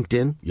looking on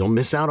LinkedIn, you'll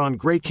miss out on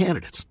great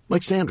candidates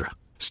like Sandra.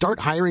 Start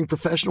hiring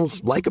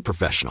professionals like a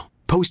professional.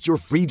 Post your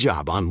free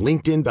job on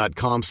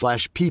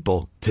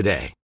linkedin.com/people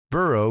today.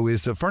 Burrow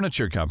is a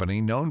furniture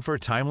company known for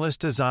timeless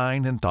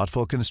design and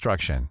thoughtful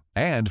construction,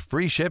 and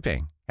free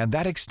shipping, and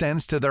that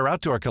extends to their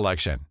outdoor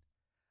collection.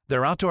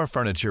 Their outdoor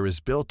furniture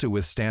is built to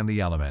withstand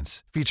the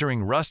elements,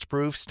 featuring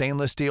rust-proof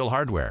stainless steel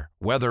hardware,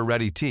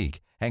 weather-ready teak,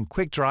 and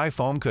quick-dry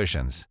foam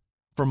cushions.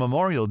 For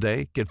Memorial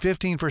Day, get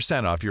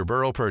 15% off your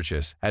Burrow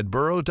purchase at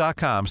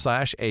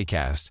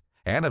burrow.com/acast,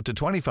 and up to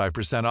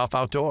 25% off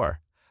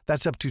outdoor.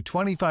 That's up to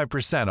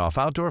 25% off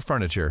outdoor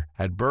furniture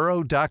at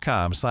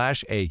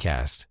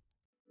burrow.com/acast.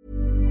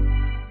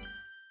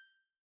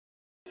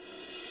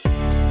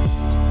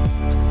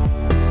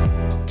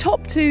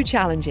 Top 2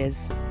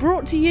 challenges,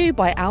 brought to you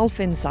by Alf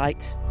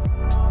Insight.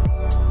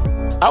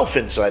 Alf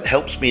Insight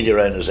helps media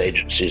owners,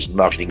 agencies and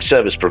marketing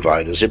service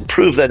providers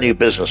improve their new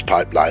business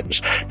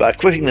pipelines by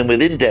equipping them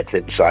with in-depth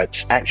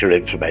insights, accurate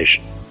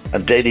information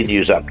and daily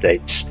news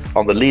updates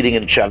on the leading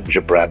and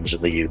challenger brands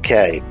in the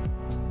UK.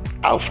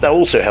 Alf now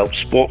also helps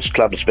sports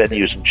clubs,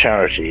 venues and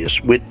charities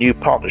win new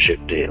partnership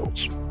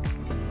deals.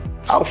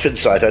 Alf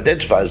Insight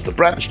identifies the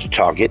brands to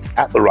target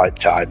at the right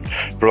time,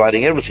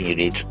 providing everything you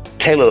need to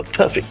tailor the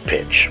perfect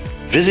pitch.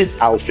 Visit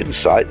Alf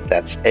Insight,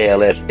 that's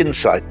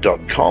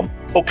alfinsight.com,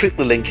 or click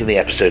the link in the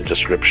episode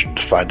description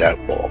to find out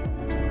more.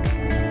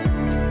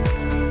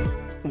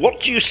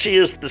 What do you see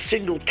as the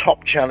single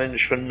top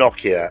challenge for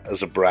Nokia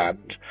as a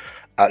brand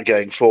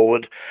going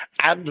forward,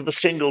 and the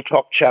single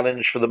top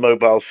challenge for the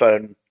mobile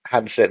phone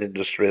handset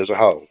industry as a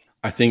whole?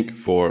 I think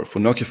for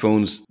Nokia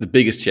phones, the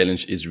biggest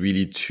challenge is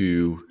really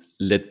to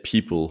let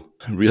people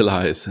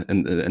realize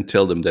and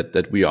tell them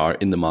that we are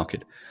in the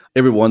market.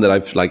 Everyone that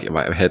I've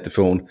had the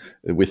phone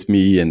with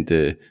me, and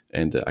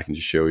I can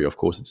just show you. Of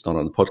course, it's not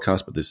on the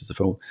podcast, but this is the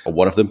phone. Or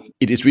one of them.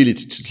 It is really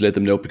to let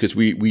them know, because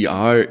we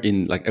are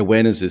in, like,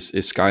 awareness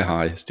is sky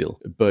high still,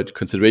 but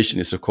consideration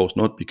is of course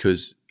not,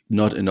 because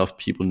not enough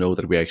people know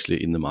that we're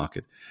actually in the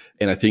market.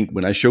 And I think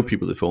when I show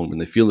people the phone, when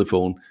they feel the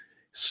phone,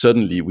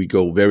 suddenly we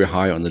go very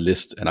high on the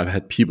list. And I've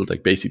had people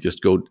like basically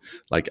just go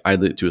like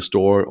either to a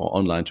store or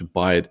online to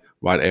buy it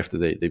right after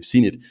they've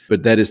seen it.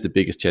 But that is the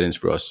biggest challenge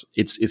for us.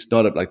 It's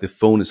not like the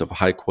phone is of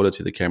high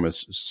quality, the camera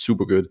is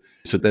super good.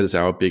 So that is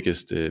our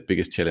biggest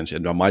challenge,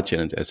 and my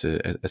challenge as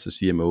a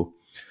CMO.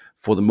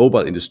 For the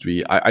mobile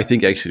industry, I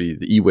think actually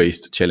the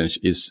e-waste challenge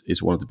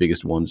is one of the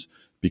biggest ones,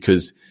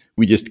 because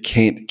we just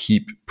can't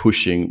keep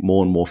pushing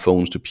more and more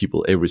phones to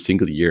people every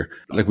single year.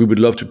 Like, we would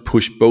love to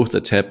push both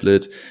a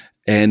tablet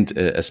and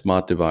a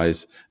smart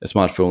device, a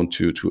smartphone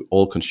to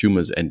all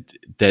consumers. And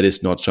that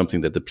is not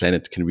something that the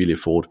planet can really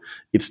afford.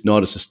 It's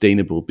not a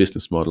sustainable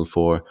business model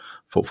for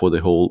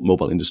the whole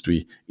mobile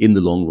industry in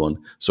the long run.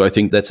 So I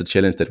think that's a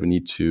challenge that we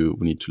need to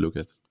look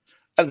at.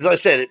 And as I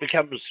said, it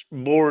becomes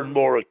more and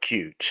more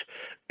acute.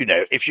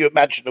 If you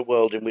imagine a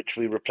world in which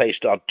we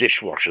replaced our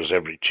dishwashers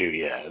every 2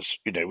 years,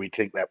 we'd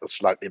think that was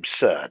slightly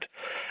absurd.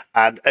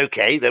 And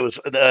okay, there was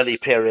an early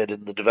period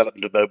in the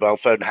development of mobile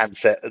phone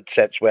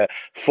handsets where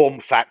form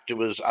factor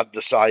was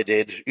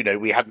undecided.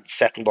 We hadn't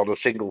settled on a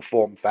single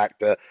form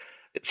factor,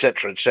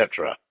 etc.,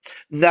 etc.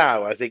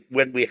 Now, I think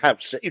when we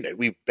have,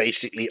 we've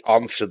basically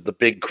answered the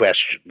big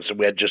questions, and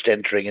we're just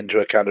entering into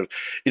a kind of,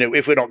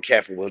 if we're not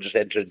careful, we'll just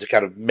enter into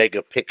kind of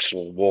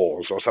megapixel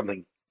wars or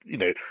something,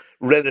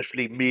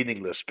 relatively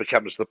meaningless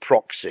becomes the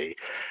proxy.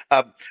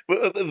 A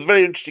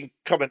very interesting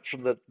comment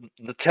from the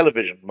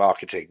television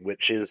marketing,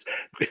 which is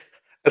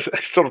a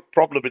sort of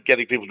problem in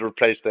getting people to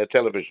replace their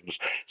televisions,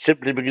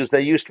 simply because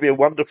there used to be a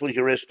wonderful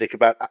heuristic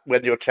about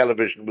when your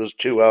television was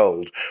too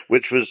old,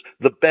 which was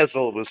the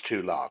bezel was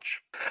too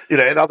large.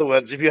 In other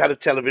words, if you had a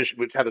television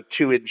which had a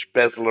 2-inch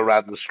bezel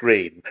around the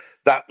screen,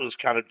 that was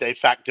kind of de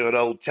facto an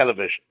old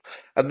television.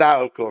 And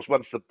now, of course,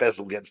 once the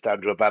bezel gets down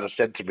to about a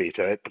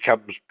centimetre, it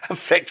becomes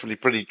effectively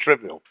pretty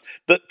trivial.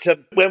 But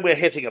when we're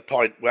hitting a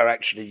point where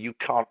actually you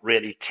can't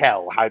really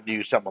tell how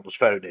new someone's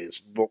phone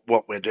is,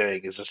 what we're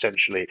doing is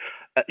essentially,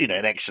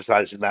 an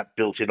exercise in that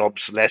built-in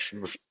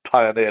obsolescence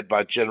pioneered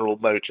by General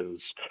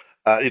Motors,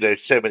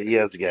 so many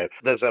years ago.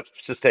 There's a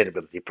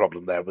sustainability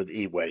problem there with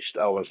e-waste,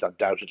 almost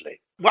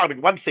undoubtedly. Well,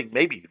 one thing,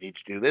 maybe you need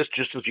to do this,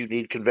 just as you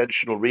need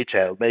conventional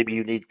retail, maybe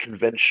you need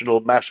conventional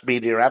mass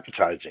media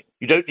advertising.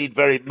 You don't need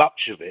very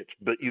much of it,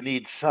 but you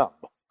need some,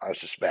 I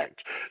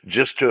suspect,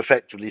 just to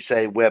effectively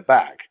say we're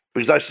back.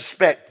 Because I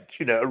suspect,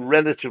 a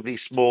relatively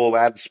small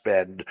ad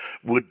spend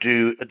would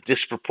do a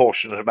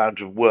disproportionate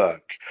amount of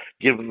work,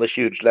 given the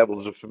huge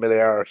levels of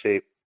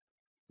familiarity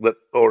that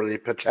already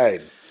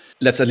pertain.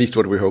 That's at least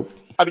what we hope.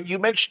 You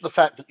mentioned the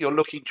fact that you're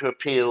looking to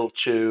appeal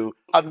to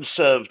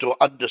unserved or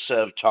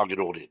underserved target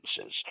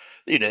audiences.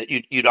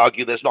 You'd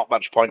argue there's not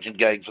much point in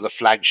going for the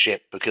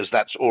flagship because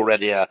that's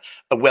already a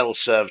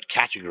well-served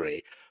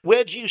category.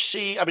 Where do you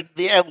see,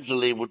 the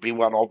elderly would be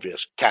one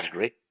obvious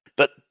category,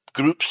 but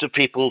groups of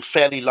people,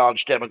 fairly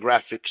large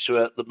demographics who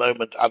are at the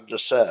moment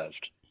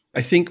underserved?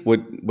 I think what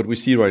we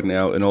see right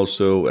now, and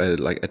also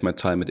like at my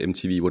time at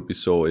MTV, what we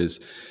saw is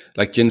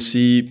like Gen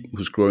Z,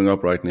 who's growing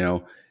up right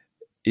now,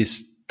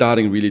 is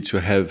starting really to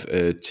have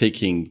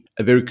taking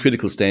a very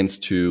critical stance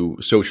to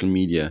social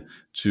media,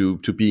 to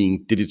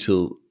being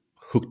digital,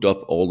 hooked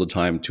up all the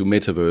time, to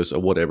metaverse or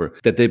whatever,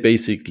 that they're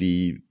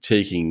basically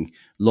taking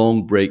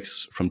long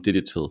breaks from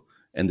digital,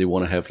 and they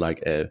want to have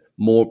like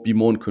be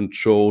more in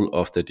control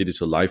of their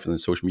digital life and their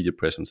social media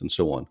presence and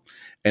so on.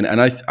 And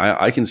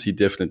I can see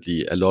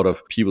definitely a lot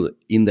of people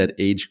in that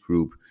age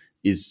group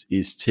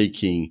is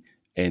taking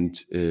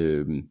and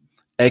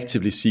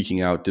actively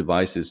seeking out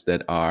devices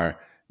that are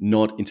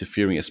not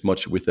interfering as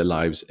much with their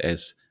lives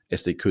as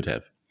they could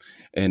have.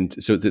 And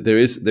so there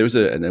is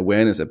an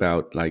awareness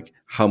about like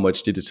how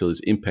much digital is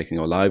impacting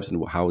our lives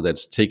and how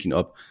that's taking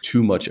up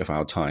too much of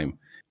our time.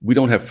 We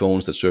don't have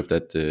phones that serve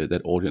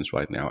that audience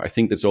right now. I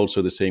think that's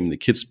also the same in the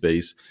kids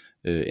space,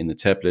 in the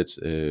tablets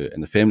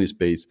and the family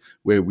space,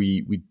 where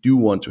we do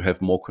want to have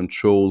more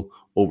control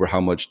over how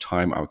much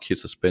time our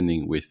kids are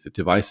spending with the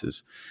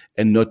devices,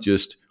 and not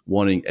just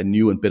wanting a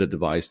new and better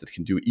device that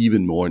can do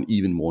even more and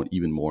even more and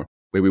even more.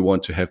 Where we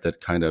want to have that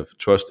kind of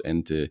trust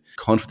and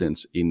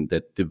confidence in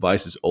that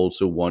devices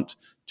also want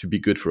to be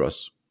good for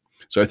us.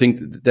 So I think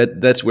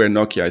that's where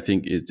Nokia, I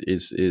think,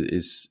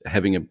 is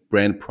having a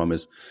brand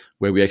promise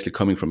where we're actually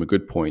coming from a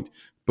good point,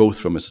 both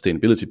from a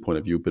sustainability point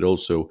of view, but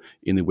also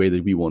in the way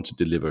that we want to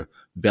deliver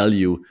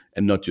value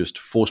and not just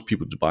force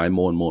people to buy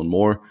more and more and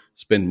more,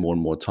 spend more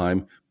and more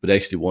time, but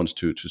actually wants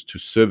to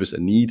service a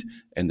need.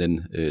 And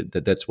then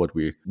that's what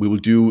we will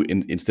do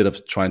instead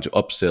of trying to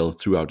upsell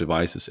through our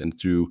devices and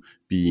through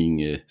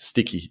being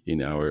sticky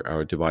in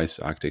our device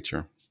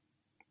architecture.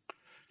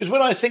 Because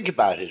when I think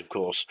about it, of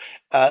course,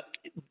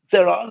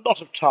 there are a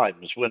lot of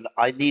times when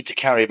I need to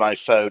carry my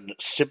phone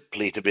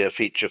simply to be a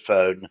feature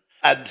phone,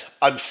 and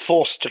I'm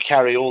forced to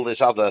carry all this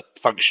other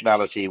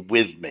functionality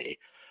with me.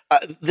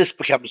 This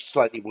becomes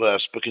slightly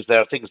worse because there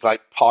are things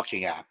like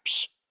parking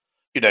apps,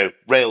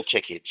 rail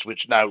tickets,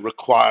 which now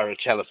require a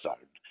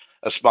telephone,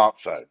 a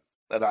smartphone.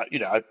 And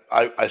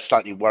I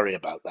slightly worry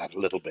about that a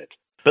little bit.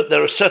 But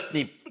there are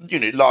certainly,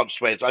 large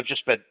swathes. I've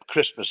just spent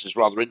Christmas is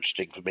rather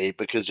interesting for me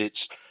because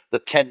it's the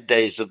 10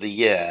 days of the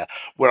year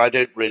where I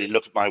don't really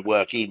look at my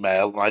work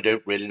email and I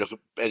don't really look at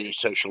any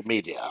social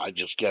media. I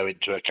just go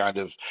into a kind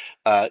of,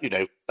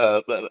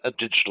 a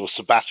digital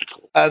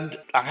sabbatical. And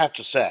I have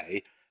to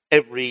say,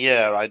 every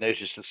year I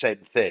notice the same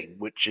thing,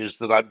 which is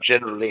that I'm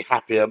generally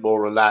happier,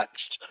 more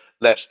relaxed,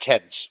 less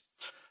tense.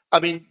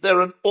 There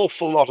are an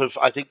awful lot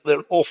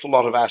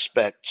of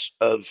aspects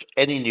of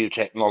any new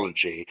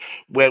technology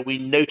where we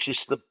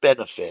notice the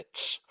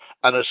benefits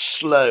and are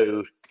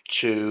slow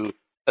to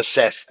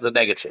assess the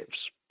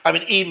negatives. I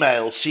mean,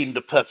 email seemed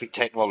a perfect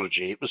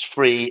technology. It was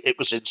free, it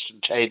was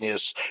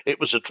instantaneous, it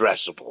was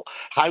addressable.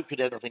 How could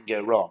anything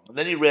go wrong? And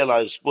then you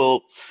realize,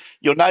 well,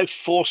 you're now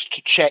forced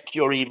to check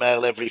your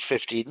email every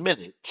 15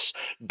 minutes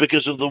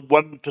because of the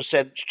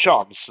 1%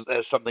 chance that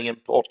there's something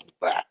important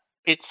there.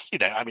 It's,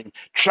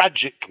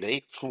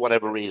 tragically, for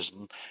whatever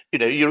reason, you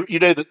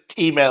know that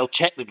email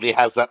technically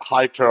has that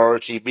high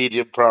priority,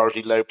 medium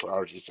priority, low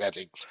priority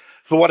settings.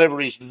 For whatever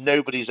reason,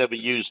 nobody's ever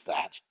used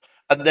that.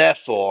 And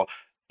therefore,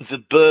 the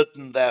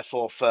burden,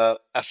 for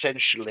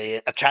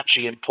essentially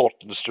attaching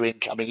importance to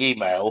incoming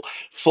email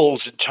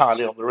falls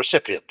entirely on the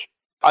recipient.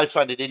 I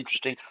find it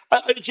interesting.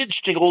 It's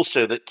interesting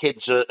also that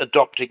kids are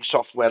adopting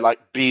software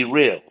like Be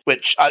Real,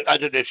 which I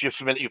don't know if you're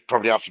familiar, you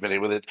probably are familiar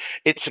with it.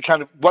 It's a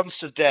kind of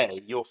once a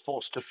day, you're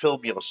forced to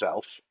film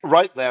yourself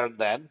right there and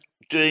then,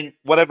 doing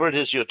whatever it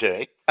is you're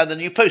doing, and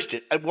then you post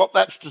it. And what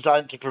that's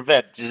designed to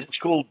prevent is it's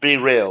called Be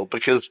Real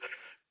because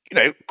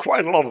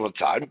quite a lot of the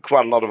time,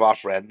 quite a lot of our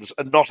friends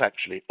are not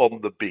actually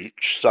on the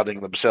beach sunning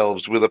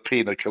themselves with a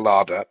pina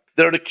colada.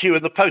 They're in a queue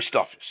in the post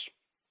office.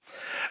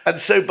 And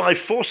so by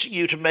forcing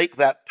you to make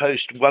that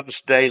post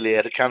once daily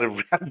at a kind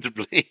of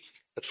randomly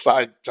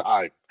assigned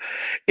time,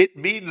 it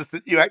means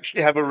that you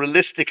actually have a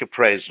realistic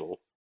appraisal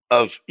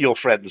of your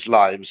friends'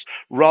 lives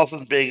rather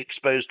than being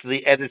exposed to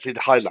the edited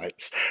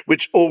highlights,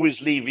 which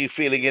always leave you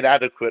feeling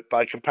inadequate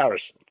by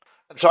comparison.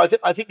 And so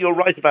I think you're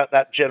right about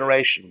that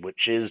generation,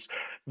 which is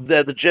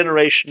they're the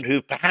generation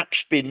who've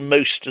perhaps been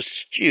most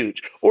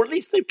astute, or at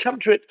least they've come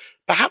to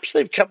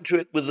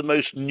it with the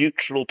most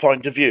neutral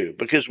point of view,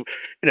 because,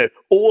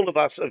 all of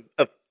us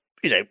are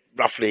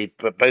roughly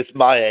both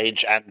my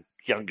age and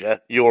younger,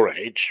 your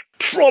age,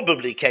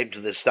 probably came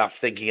to this stuff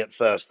thinking at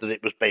first that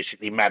it was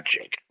basically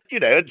magic.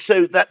 And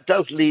so that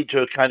does lead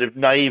to a kind of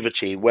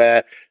naivety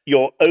where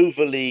you're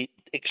overly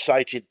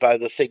excited by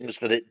the things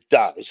that it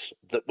does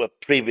that were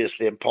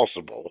previously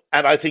impossible.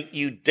 And I think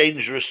you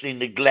dangerously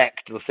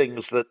neglect the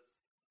things that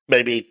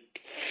may be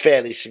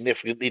fairly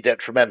significantly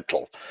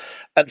detrimental.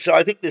 And so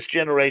I think this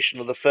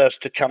generation are the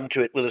first to come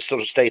to it with a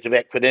sort of state of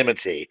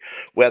equanimity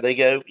where they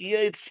go,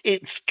 yeah,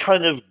 it's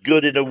kind of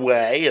good in a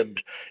way,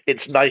 and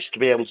it's nice to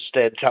be able to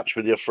stay in touch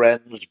with your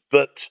friends,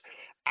 but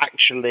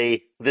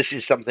actually, this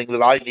is something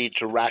that I need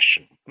to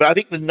ration. But I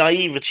think the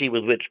naivety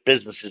with which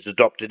businesses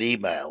adopted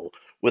email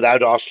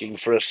without asking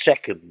for a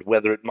second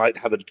whether it might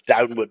have a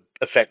downward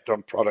effect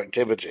on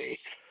productivity,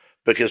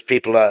 because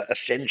people are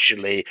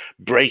essentially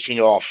breaking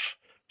off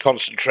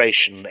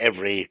concentration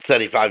every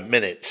 35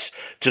 minutes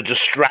to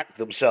distract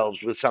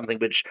themselves with something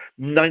which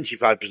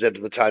 95%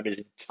 of the time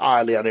is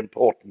entirely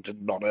unimportant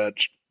and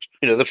non-urgent.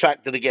 The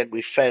fact that, again,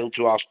 we failed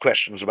to ask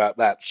questions about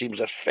that seems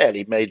a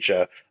fairly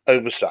major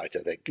oversight,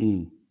 I think.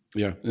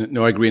 Yeah,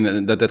 no, I agree.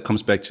 And that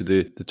comes back to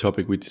the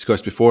topic we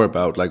discussed before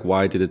about, like,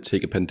 why did it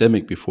take a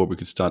pandemic before we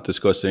could start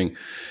discussing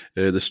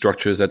the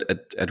structures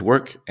at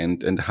work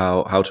and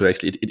how to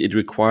actually, it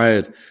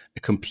required a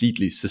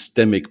completely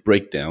systemic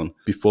breakdown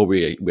before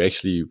we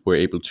actually were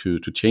able to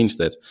change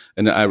that.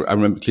 And I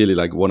remember clearly,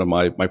 like, one of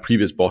my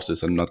previous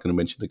bosses, I'm not going to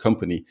mention the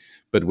company,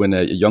 but when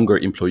a younger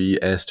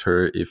employee asked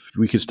her if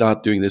we could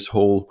start doing this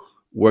whole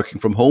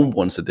working from home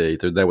once a day,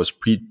 that was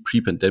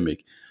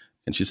pre-pandemic.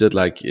 And she said,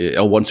 like,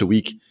 once a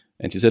week.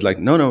 And she said, like,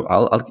 no,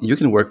 you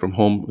can work from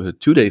home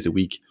 2 days a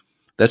week.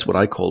 That's what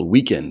I call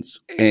weekends.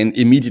 And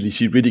immediately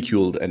she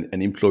ridiculed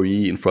an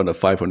employee in front of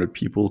 500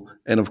 people.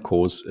 And of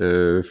course,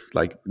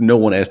 no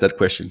one asked that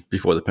question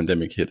before the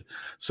pandemic hit.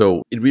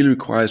 So it really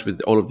requires,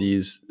 with all of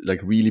these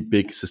like really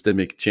big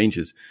systemic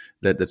changes,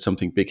 that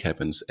something big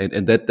happens.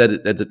 And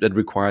that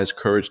requires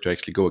courage to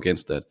actually go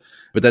against that.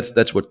 But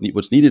that's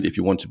what's needed if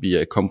you want to be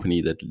a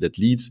company that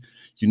leads.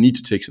 You need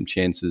to take some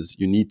chances.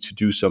 You need to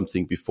do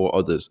something before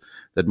others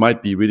that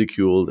might be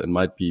ridiculed and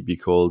might be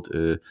called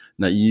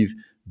naive.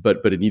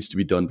 But it needs to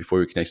be done before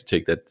you can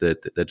actually take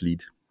that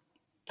lead.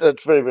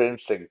 That's very, very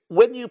interesting.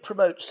 When you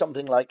promote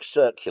something like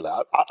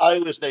circular, I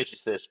always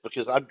notice this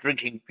because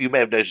you may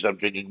have noticed I'm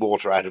drinking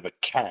water out of a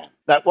can.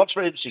 Now, what's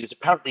very interesting is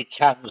apparently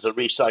cans are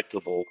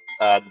recyclable,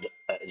 and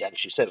it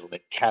actually said on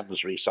it,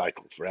 cans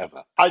recycle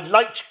forever. I'd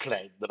like to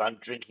claim that I'm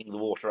drinking the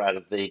water out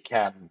of the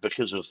can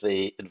because of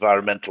the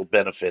environmental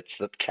benefits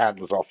that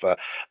cans offer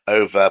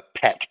over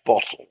PET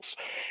bottles.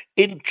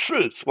 In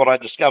truth, what I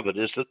discovered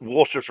is that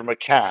water from a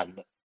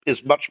can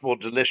is much more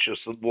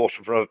delicious than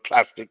water from a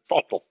plastic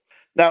bottle.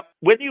 Now,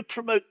 when you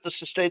promote the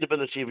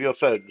sustainability of your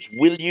phones,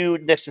 will you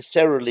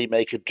necessarily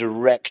make a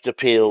direct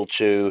appeal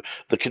to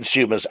the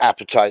consumer's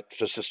appetite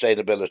for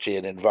sustainability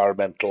and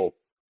environmental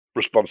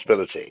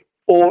responsibility?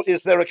 Or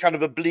is there a kind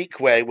of oblique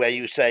way where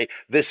you say,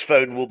 this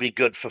phone will be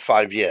good for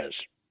 5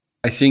 years?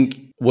 I think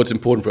what's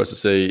important for us to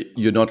say,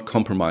 you're not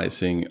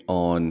compromising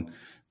on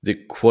the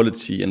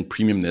quality and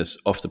premiumness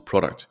of the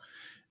product.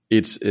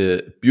 It's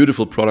a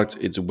beautiful product.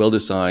 It's well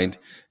designed.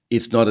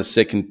 It's not a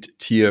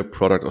second-tier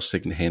product or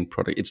second-hand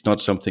product. It's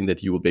not something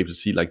that you will be able to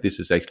see like this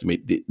is actually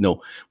made.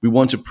 No, we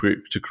want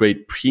to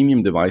create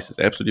premium devices,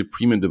 absolutely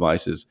premium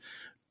devices,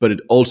 but it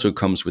also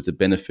comes with the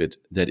benefit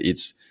that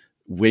it's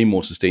way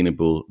more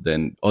sustainable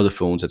than other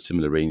phones at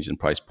similar range and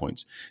price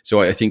points.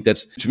 So I think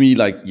that's, to me,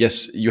 like,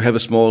 yes, you have a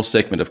small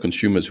segment of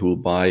consumers who will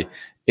buy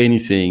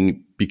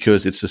anything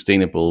because it's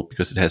sustainable,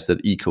 because it has that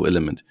eco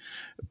element.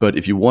 But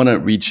if you want to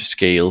reach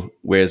scale,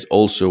 where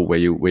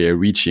you're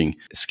reaching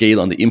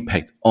scale on the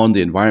impact on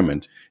the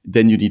environment,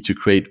 then you need to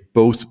create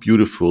both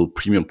beautiful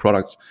premium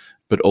products,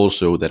 but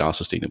also that are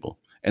sustainable.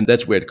 And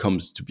that's where it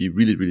comes to be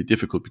really, really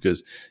difficult,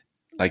 because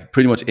like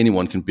pretty much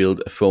anyone can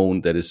build a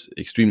phone that is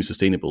extremely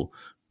sustainable,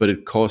 but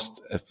it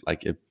costs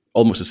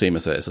almost the same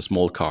as a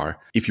small car.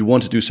 If you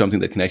want to do something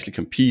that can actually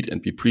compete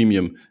and be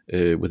premium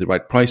with the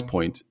right price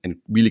point and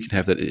really can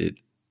have that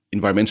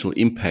environmental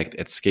impact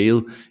at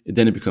scale,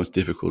 then it becomes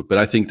difficult. But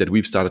I think that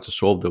we've started to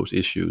solve those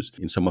issues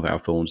in some of our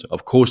phones.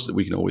 Of course,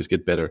 we can always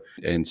get better,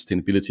 and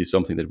sustainability is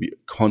something that we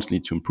constantly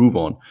need to improve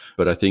on.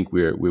 But I think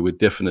we would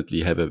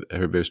definitely have a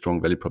very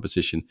strong value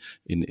proposition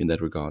in that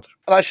regard.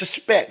 And I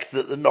suspect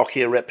that the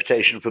Nokia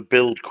reputation for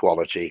build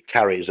quality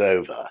carries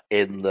over,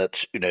 in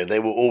that, they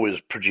were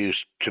always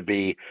produced to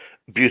be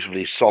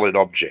beautifully solid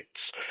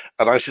objects.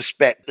 And I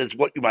suspect there's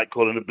what you might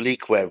call an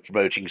oblique way of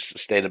promoting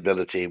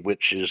sustainability,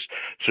 which is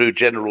through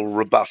general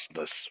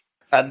robustness.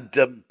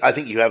 And I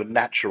think you have a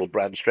natural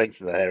brand strength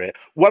in that area.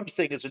 One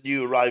thing as a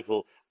new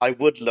arrival I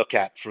would look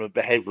at from a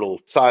behavioral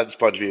science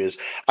point of view is,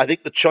 I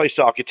think the choice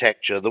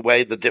architecture, the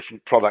way the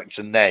different products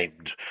are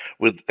named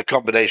with a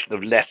combination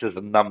of letters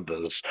and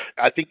numbers,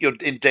 I think you're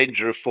in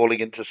danger of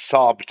falling into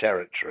Saab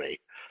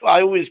territory.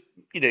 I always,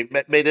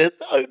 made an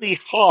only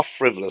half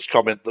frivolous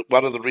comment that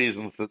one of the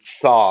reasons that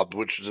Saab,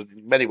 which is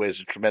in many ways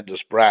a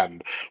tremendous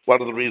brand, one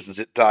of the reasons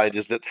it died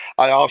is that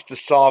I asked a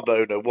Saab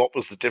owner what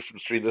was the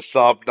difference between a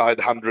Saab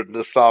 900 and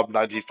a Saab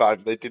 95,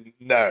 and they didn't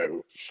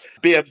know.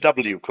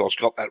 BMW, of course,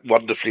 got that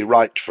wonderfully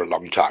right for a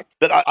long time.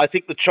 But I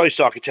think the choice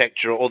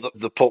architecture or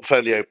the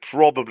portfolio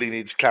probably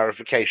needs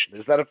clarification.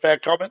 Is that a fair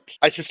comment?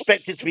 I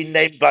suspect it's been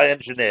named by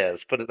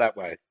engineers, put it that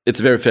way.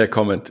 It's a very fair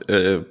comment.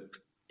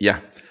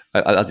 Yeah.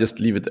 I'll just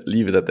leave it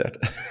at that.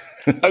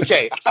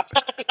 Okay.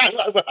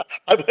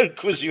 I won't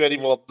quiz you any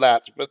more than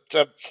that. But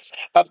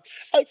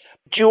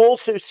do you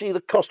also see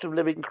the cost of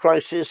living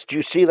crisis? Do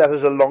you see that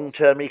as a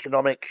long-term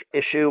economic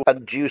issue?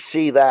 And do you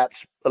see that,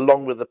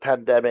 along with the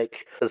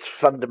pandemic, as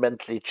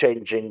fundamentally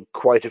changing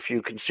quite a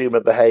few consumer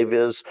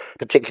behaviors,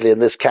 particularly in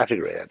this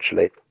category,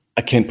 actually?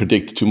 I can't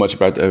predict too much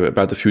about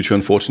the future,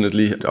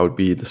 unfortunately. I would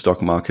be the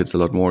stock markets a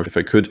lot more if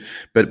I could,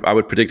 but I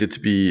would predict it to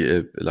be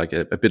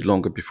a bit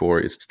longer before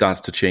it starts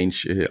to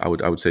change. I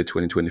would say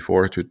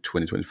 2024 to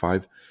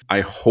 2025. I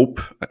hope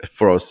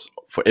for us,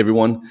 for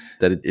everyone,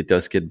 that it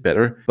does get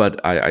better, but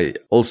I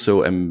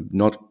also am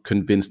not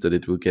convinced that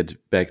it will get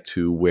back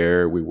to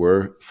where we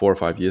were 4 or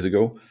 5 years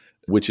ago,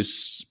 which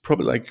is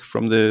probably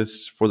for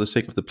the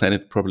sake of the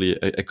planet, probably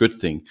a good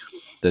thing,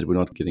 that we're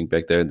not getting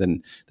back there, and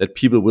then that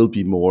people will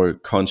be more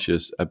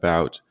conscious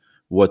about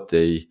what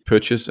they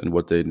purchase and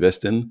what they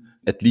invest in.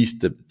 At least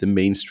the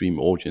mainstream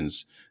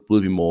audience will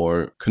be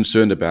more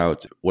concerned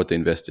about what they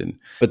invest in.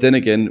 But then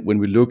again, when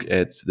we look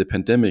at the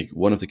pandemic,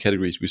 one of the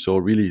categories we saw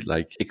really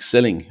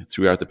excelling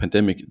throughout the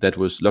pandemic, that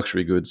was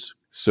luxury goods.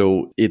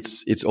 So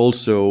it's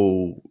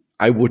also,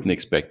 I wouldn't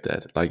expect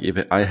that. Like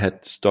if I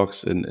had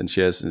stocks and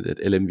shares at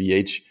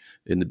LMVH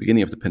in the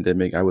beginning of the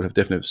pandemic, I would have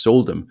definitely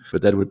sold them,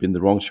 but that would have been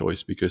the wrong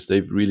choice because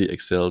they've really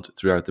excelled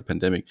throughout the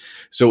pandemic.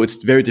 So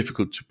it's very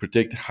difficult to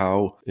predict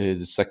how the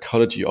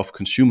psychology of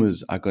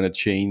consumers are going to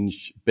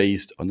change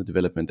based on the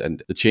development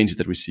and the changes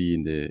that we see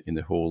in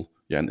the whole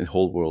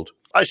world.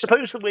 I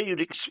suppose the way you'd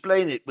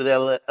explain it with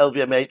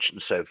LVMH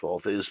and so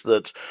forth is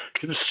that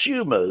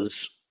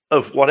consumers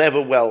of whatever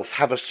wealth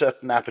have a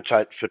certain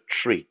appetite for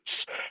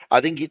treats.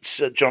 I think it's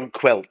John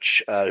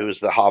Quelch, who was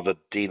the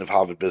Dean of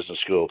Harvard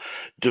Business School,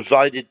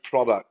 divided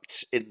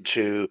products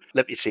into,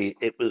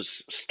 it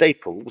was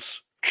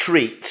staples,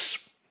 treats,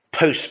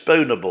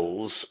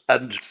 postponables,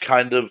 and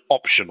kind of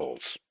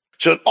optionals.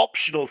 So an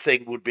optional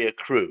thing would be a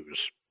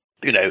cruise.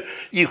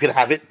 You can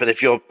have it, but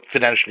if you're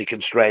financially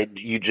constrained,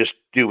 you just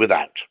do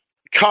without.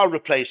 Car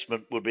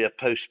replacement would be a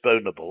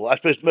postponable. I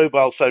suppose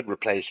mobile phone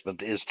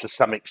replacement is to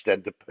some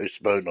extent a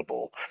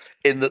postponable,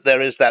 in that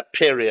there is that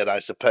period,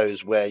 I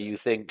suppose, where you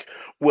think,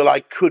 well,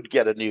 I could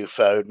get a new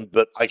phone,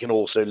 but I can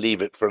also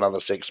leave it for another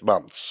 6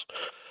 months.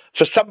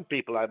 For some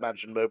people, I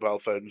imagine mobile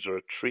phones are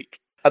a treat.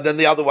 And then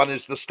the other one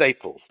is the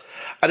staple.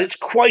 And it's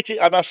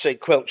I must say,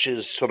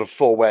 Quelch's sort of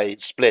 4-way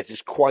split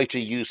is quite a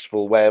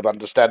useful way of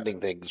understanding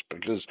things,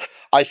 because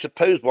I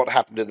suppose what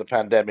happened in the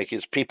pandemic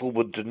is people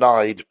were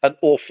denied an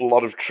awful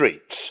lot of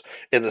treats,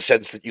 in the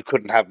sense that you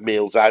couldn't have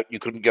meals out, you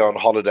couldn't go on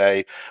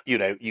holiday,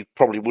 you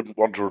probably wouldn't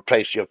want to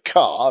replace your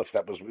car if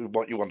that was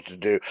what you wanted to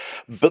do.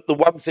 But the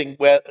one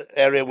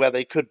area where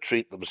they could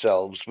treat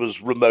themselves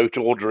was remote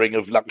ordering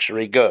of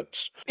luxury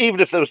goods, even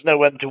if there was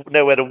nowhere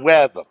to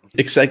wear them.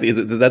 Exactly,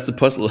 that's the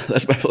puzzle.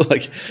 That's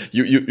why,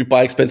 you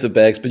buy expensive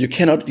bags, but you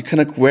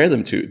cannot wear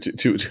them to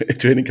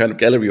any kind of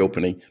gallery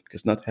opening because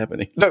it's not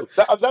happening. No,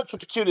 that's the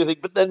peculiar thing.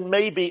 But then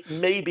maybe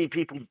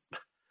people.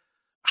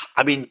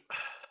 I mean,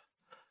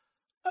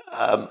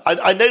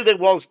 I know there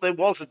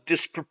was a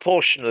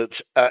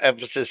disproportionate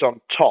emphasis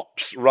on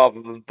tops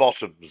rather than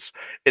bottoms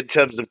in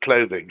terms of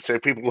clothing. So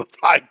people were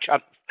buying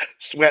kind of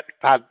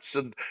sweatpants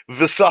and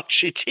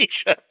Versace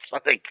t-shirts, I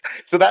think.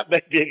 So that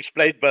may be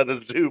explained by the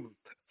Zoom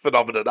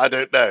phenomenon. I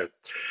don't know.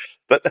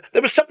 But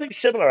there was something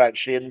similar,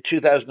 actually, in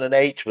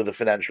 2008 with the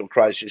financial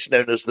crisis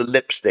known as the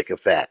lipstick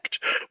effect,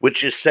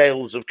 which is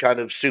sales of kind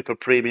of super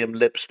premium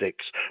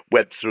lipsticks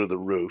went through the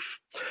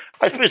roof.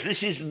 I suppose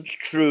this isn't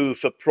true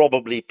for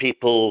probably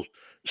people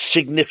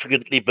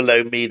significantly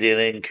below median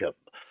income.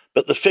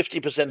 But the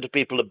 50% of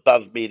people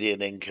above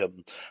median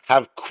income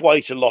have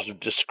quite a lot of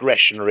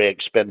discretionary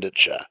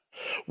expenditure,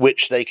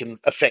 which they can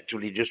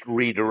effectively just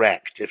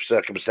redirect if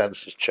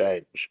circumstances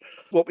change.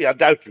 What we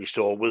undoubtedly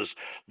saw was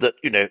that,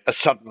 a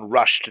sudden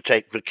rush to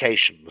take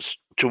vacations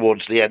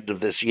towards the end of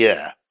this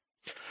year,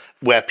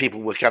 where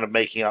people were kind of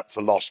making up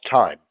for lost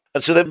time.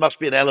 And so there must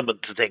be an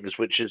element to things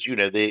which is,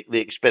 the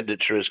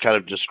expenditure is kind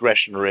of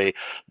discretionary.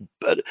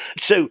 But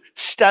so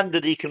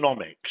standard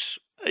economics,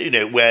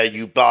 where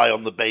you buy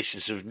on the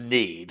basis of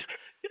need.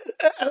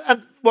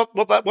 And what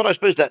I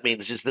suppose that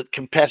means is that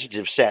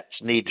competitive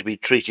sets need to be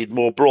treated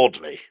more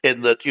broadly,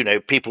 in that,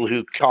 people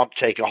who can't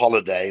take a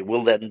holiday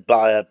will then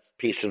buy a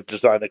piece of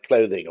designer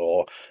clothing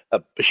or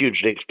a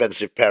hugely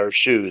expensive pair of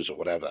shoes or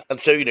whatever. And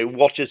so,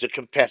 what is a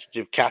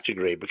competitive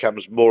category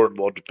becomes more and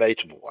more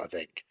debatable, I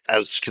think,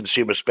 as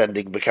consumer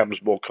spending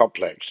becomes more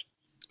complex.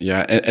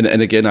 Yeah,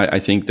 and again, I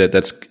think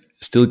that's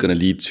still going to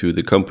lead to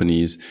the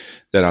companies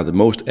that are the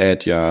most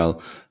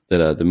agile,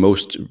 that are the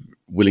most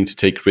willing to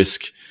take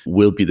risk,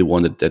 will be the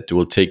one that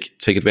will take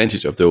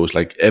advantage of those,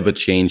 like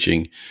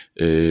ever-changing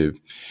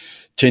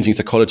changing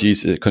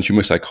psychologies,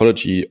 consumer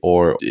psychology,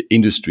 or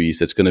industries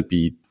that's going to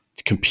be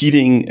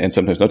competing and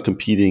sometimes not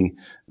competing.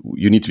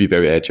 You need to be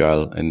very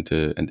agile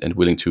and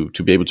willing to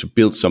be able to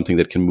build something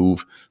that can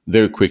move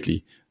very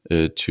quickly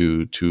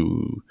to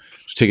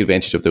take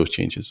advantage of those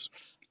changes.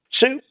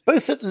 So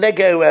both at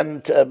Lego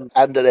and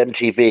at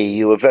MTV,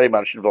 you were very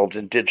much involved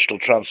in digital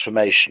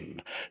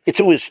transformation. It's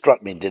always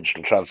struck me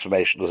digital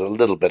transformation as a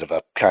little bit of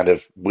a kind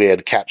of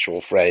weird catch-all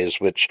phrase,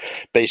 which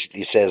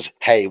basically says,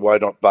 hey, why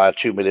not buy a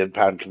 £2 million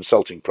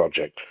consulting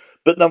project?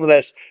 But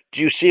nonetheless,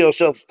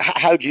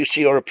 how do you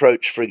see your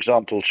approach, for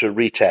example, to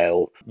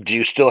retail? Do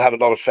you still have a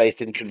lot of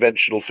faith in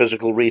conventional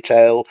physical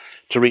retail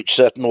to reach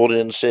certain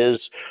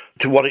audiences?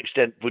 To what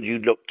extent would you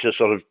look to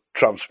sort of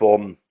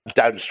transform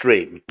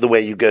downstream the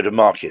way you go to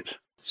market?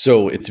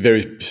 So it's a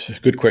very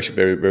good question,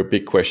 very, very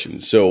big question.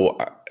 So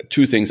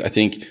two things, I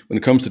think, when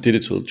it comes to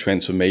digital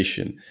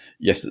transformation,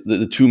 yes,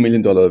 the $2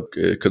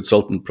 million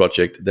consultant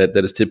project, that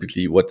is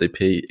typically what they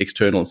pay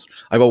externals.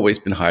 I've always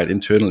been hired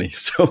internally,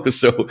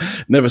 so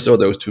never saw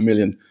those $2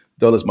 million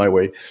my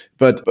way.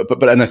 But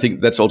and I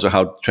think that's also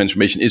how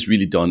transformation is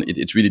really done.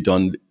 It's really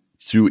done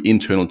through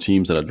internal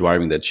teams that are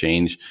driving that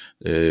change,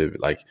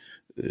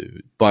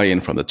 buy-in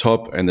from the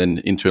top, and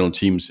then internal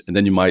teams, and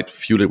then you might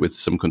fuel it with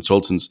some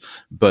consultants,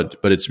 but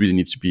it really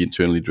needs to be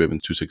internally driven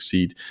to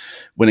succeed.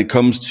 When it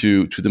comes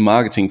to the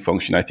marketing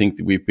function, I think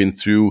that we've been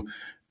through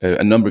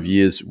a number of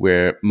years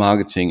where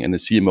marketing and the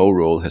CMO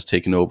role has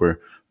taken over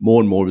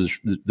more and more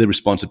the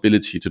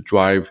responsibility to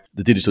drive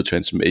the digital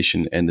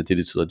transformation and the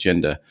digital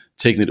agenda,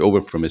 taking it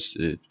over from a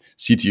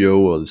CTO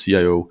or the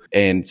CIO.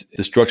 And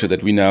the structure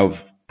that we now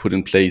put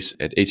in place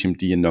at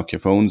HMD and Nokia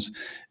Phones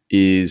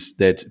is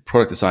that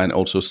product design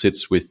also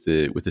sits with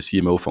the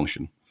CMO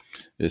function.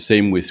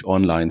 Same with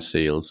online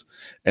sales.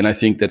 And I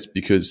think that's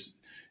because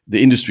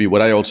the industry,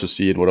 what I also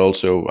see and what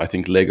also I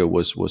think Lego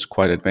was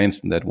quite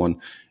advanced in that one,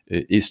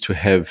 is to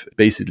have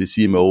basically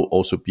CMO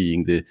also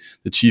being the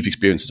chief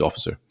experiences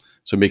officer.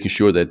 So making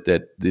sure that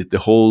the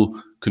whole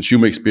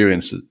consumer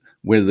experience,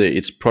 whether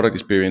it's product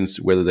experience,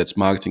 whether that's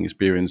marketing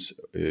experience,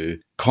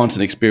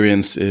 content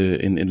experience,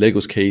 in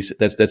Lego's case,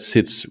 that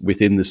sits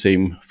within the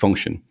same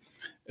function.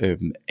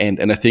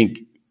 And I think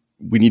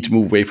we need to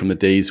move away from the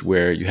days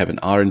where you have an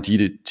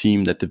R&D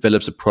team that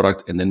develops a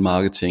product and then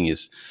marketing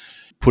is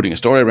putting a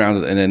story around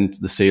it and then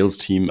the sales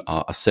team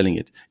are selling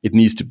it. It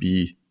needs to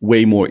be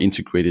way more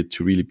integrated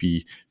to really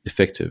be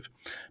effective.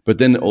 But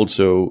then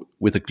also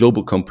with a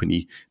global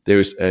company,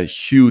 there's a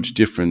huge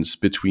difference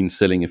between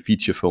selling a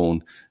feature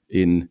phone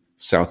in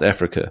South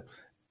Africa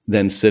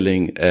than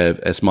selling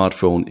a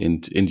smartphone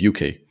in the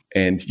UK.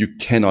 And you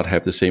cannot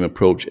have the same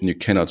approach, and you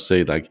cannot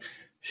say like,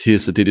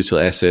 here's the digital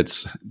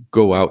assets,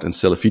 go out and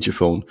sell a feature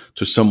phone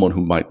to someone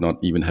who might not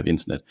even have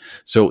internet.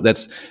 So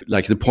that's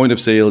like the point of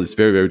sale is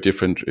very, very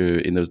different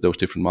in those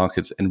different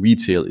markets. And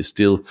retail is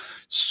still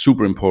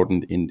super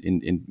important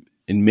in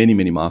many,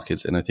 many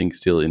markets. And I think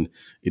still in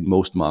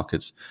most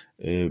markets.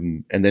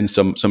 And then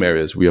some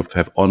areas we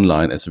have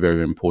online as a very,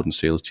 very important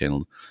sales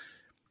channel.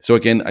 So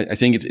again, I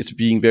think it's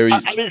being very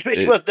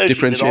it's worth noting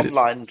differentiated. That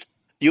online,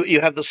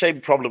 you have the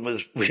same problem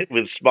with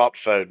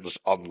smartphones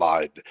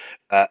online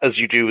as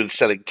you do with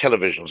selling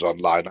televisions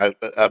online,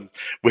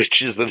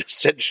 which is that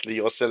essentially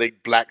you're selling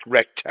black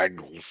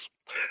rectangles.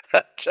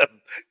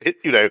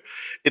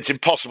 It's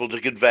impossible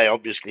to convey,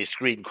 obviously,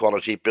 screen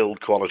quality,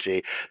 build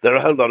quality. There are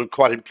a whole lot of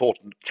quite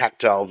important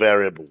tactile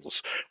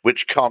variables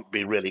which can't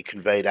be really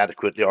conveyed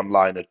adequately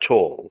online at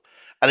all.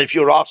 And if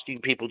you're asking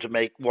people to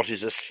make what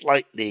is a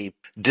slightly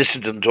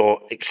dissident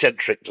or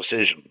eccentric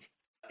decision,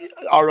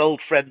 our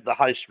old friend, the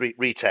high street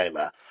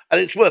retailer,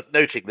 and it's worth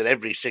noting that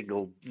every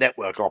single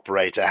network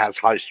operator has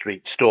high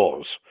street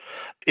stores.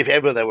 If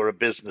ever there were a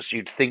business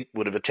you'd think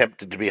would have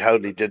attempted to be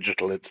wholly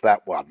digital, it's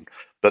that one.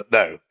 But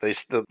no, they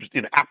still,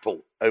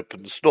 Apple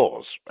opens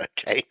stores,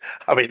 okay?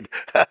 I mean,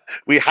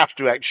 we have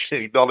to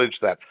actually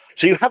acknowledge that.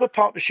 So you have a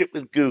partnership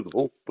with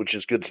Google, which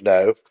is good to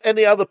know.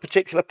 Any other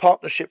particular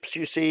partnerships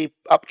you see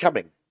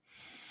upcoming?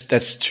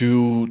 That's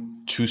too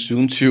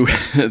soon to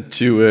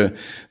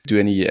do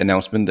any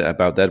announcement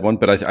about that one,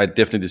 but I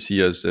definitely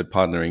see us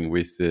partnering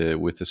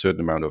with a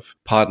certain amount of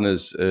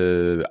partners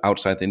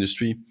outside the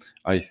industry.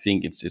 I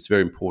think it's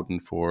very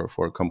important for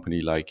a company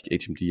like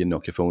HMD and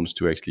Nokia Phones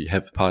to actually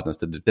have partners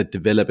that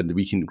develop and that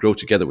we can grow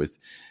together with.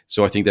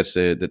 So I think that's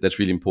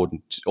really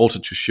important, also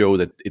to show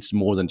that it's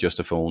more than just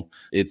a phone.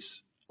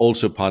 It's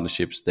also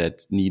partnerships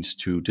that needs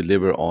to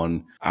deliver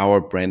on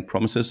our brand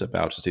promises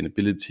about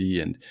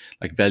sustainability and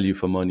like value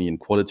for money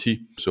and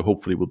quality. So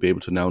hopefully we'll be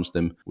able to announce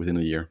them within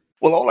a year.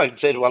 Well, all I can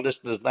say to our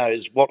listeners now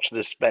is watch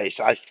this space.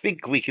 I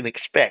think we can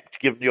expect,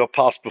 given your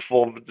past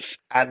performance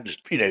and,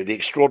 the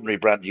extraordinary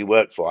brand you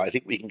work for, I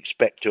think we can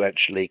expect to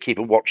actually keep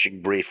a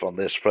watching brief on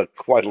this for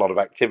quite a lot of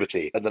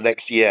activity in the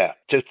next year.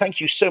 So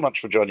thank you so much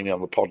for joining me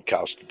on the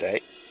podcast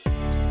today.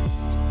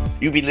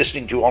 You've been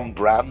listening to On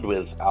Brand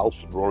with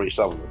Alf and Rory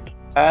Sutherland.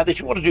 And if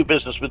you want to do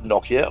business with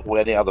Nokia or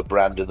any other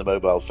brand in the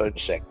mobile phone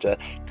sector,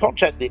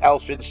 contact the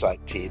Alf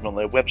Insight team on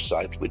their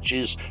website, which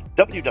is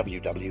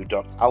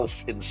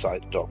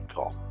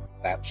www.alfinsight.com.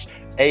 That's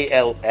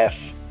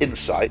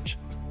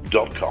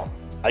alfinsight.com.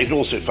 You can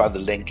also find the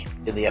link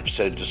in the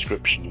episode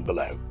description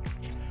below.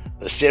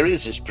 The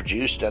series is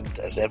produced and,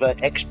 as ever,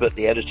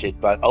 expertly edited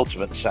by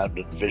Ultimate Sound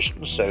and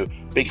Vision, so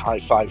big high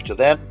five to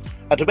them.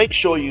 And to make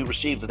sure you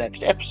receive the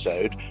next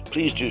episode,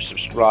 please do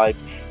subscribe.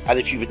 And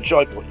if you've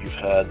enjoyed what you've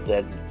heard,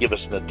 then give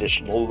us an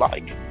additional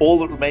like. All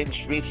that remains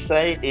for me to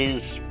say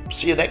is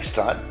see you next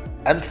time,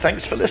 and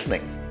thanks for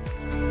listening.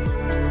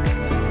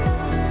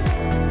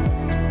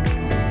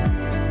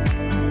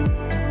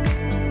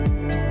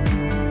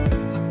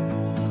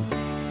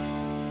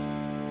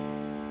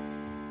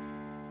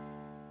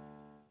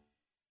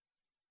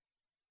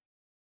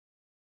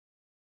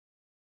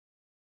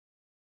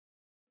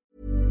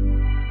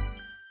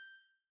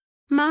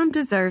 Mom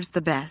deserves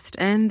the best,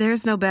 and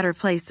there's no better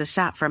place to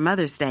shop for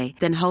Mother's Day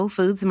than Whole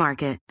Foods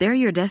Market. They're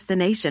your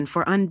destination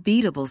for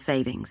unbeatable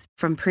savings,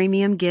 from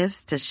premium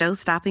gifts to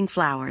show-stopping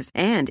flowers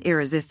and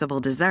irresistible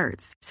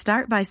desserts.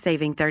 Start by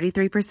saving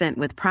 33%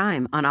 with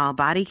Prime on all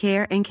body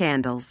care and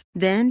candles.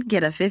 Then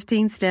get a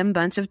 15-stem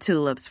bunch of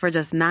tulips for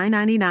just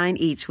 $9.99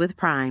 each with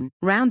Prime.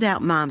 Round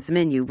out Mom's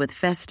menu with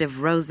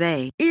festive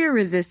rosé,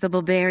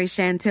 irresistible berry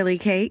chantilly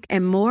cake,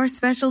 and more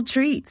special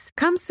treats.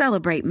 Come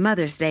celebrate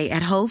Mother's Day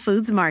at Whole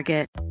Foods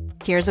Market.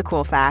 Here's a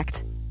cool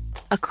fact.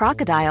 A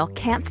crocodile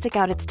can't stick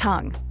out its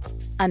tongue.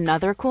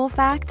 Another cool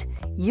fact,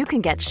 you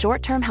can get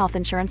short-term health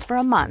insurance for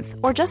a month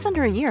or just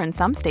under a year in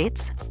some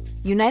states.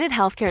 United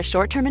Healthcare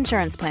short-term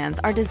insurance plans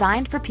are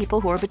designed for people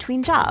who are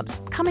between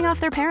jobs, coming off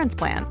their parents'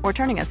 plan, or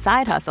turning a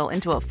side hustle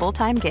into a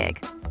full-time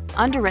gig.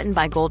 Underwritten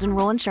by Golden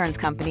Rule Insurance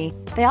Company,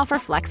 they offer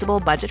flexible,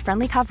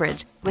 budget-friendly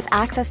coverage with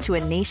access to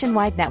a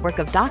nationwide network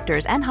of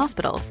doctors and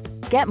hospitals.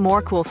 Get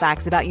more cool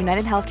facts about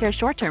United Healthcare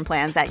short-term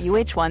plans at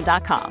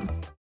uh1.com.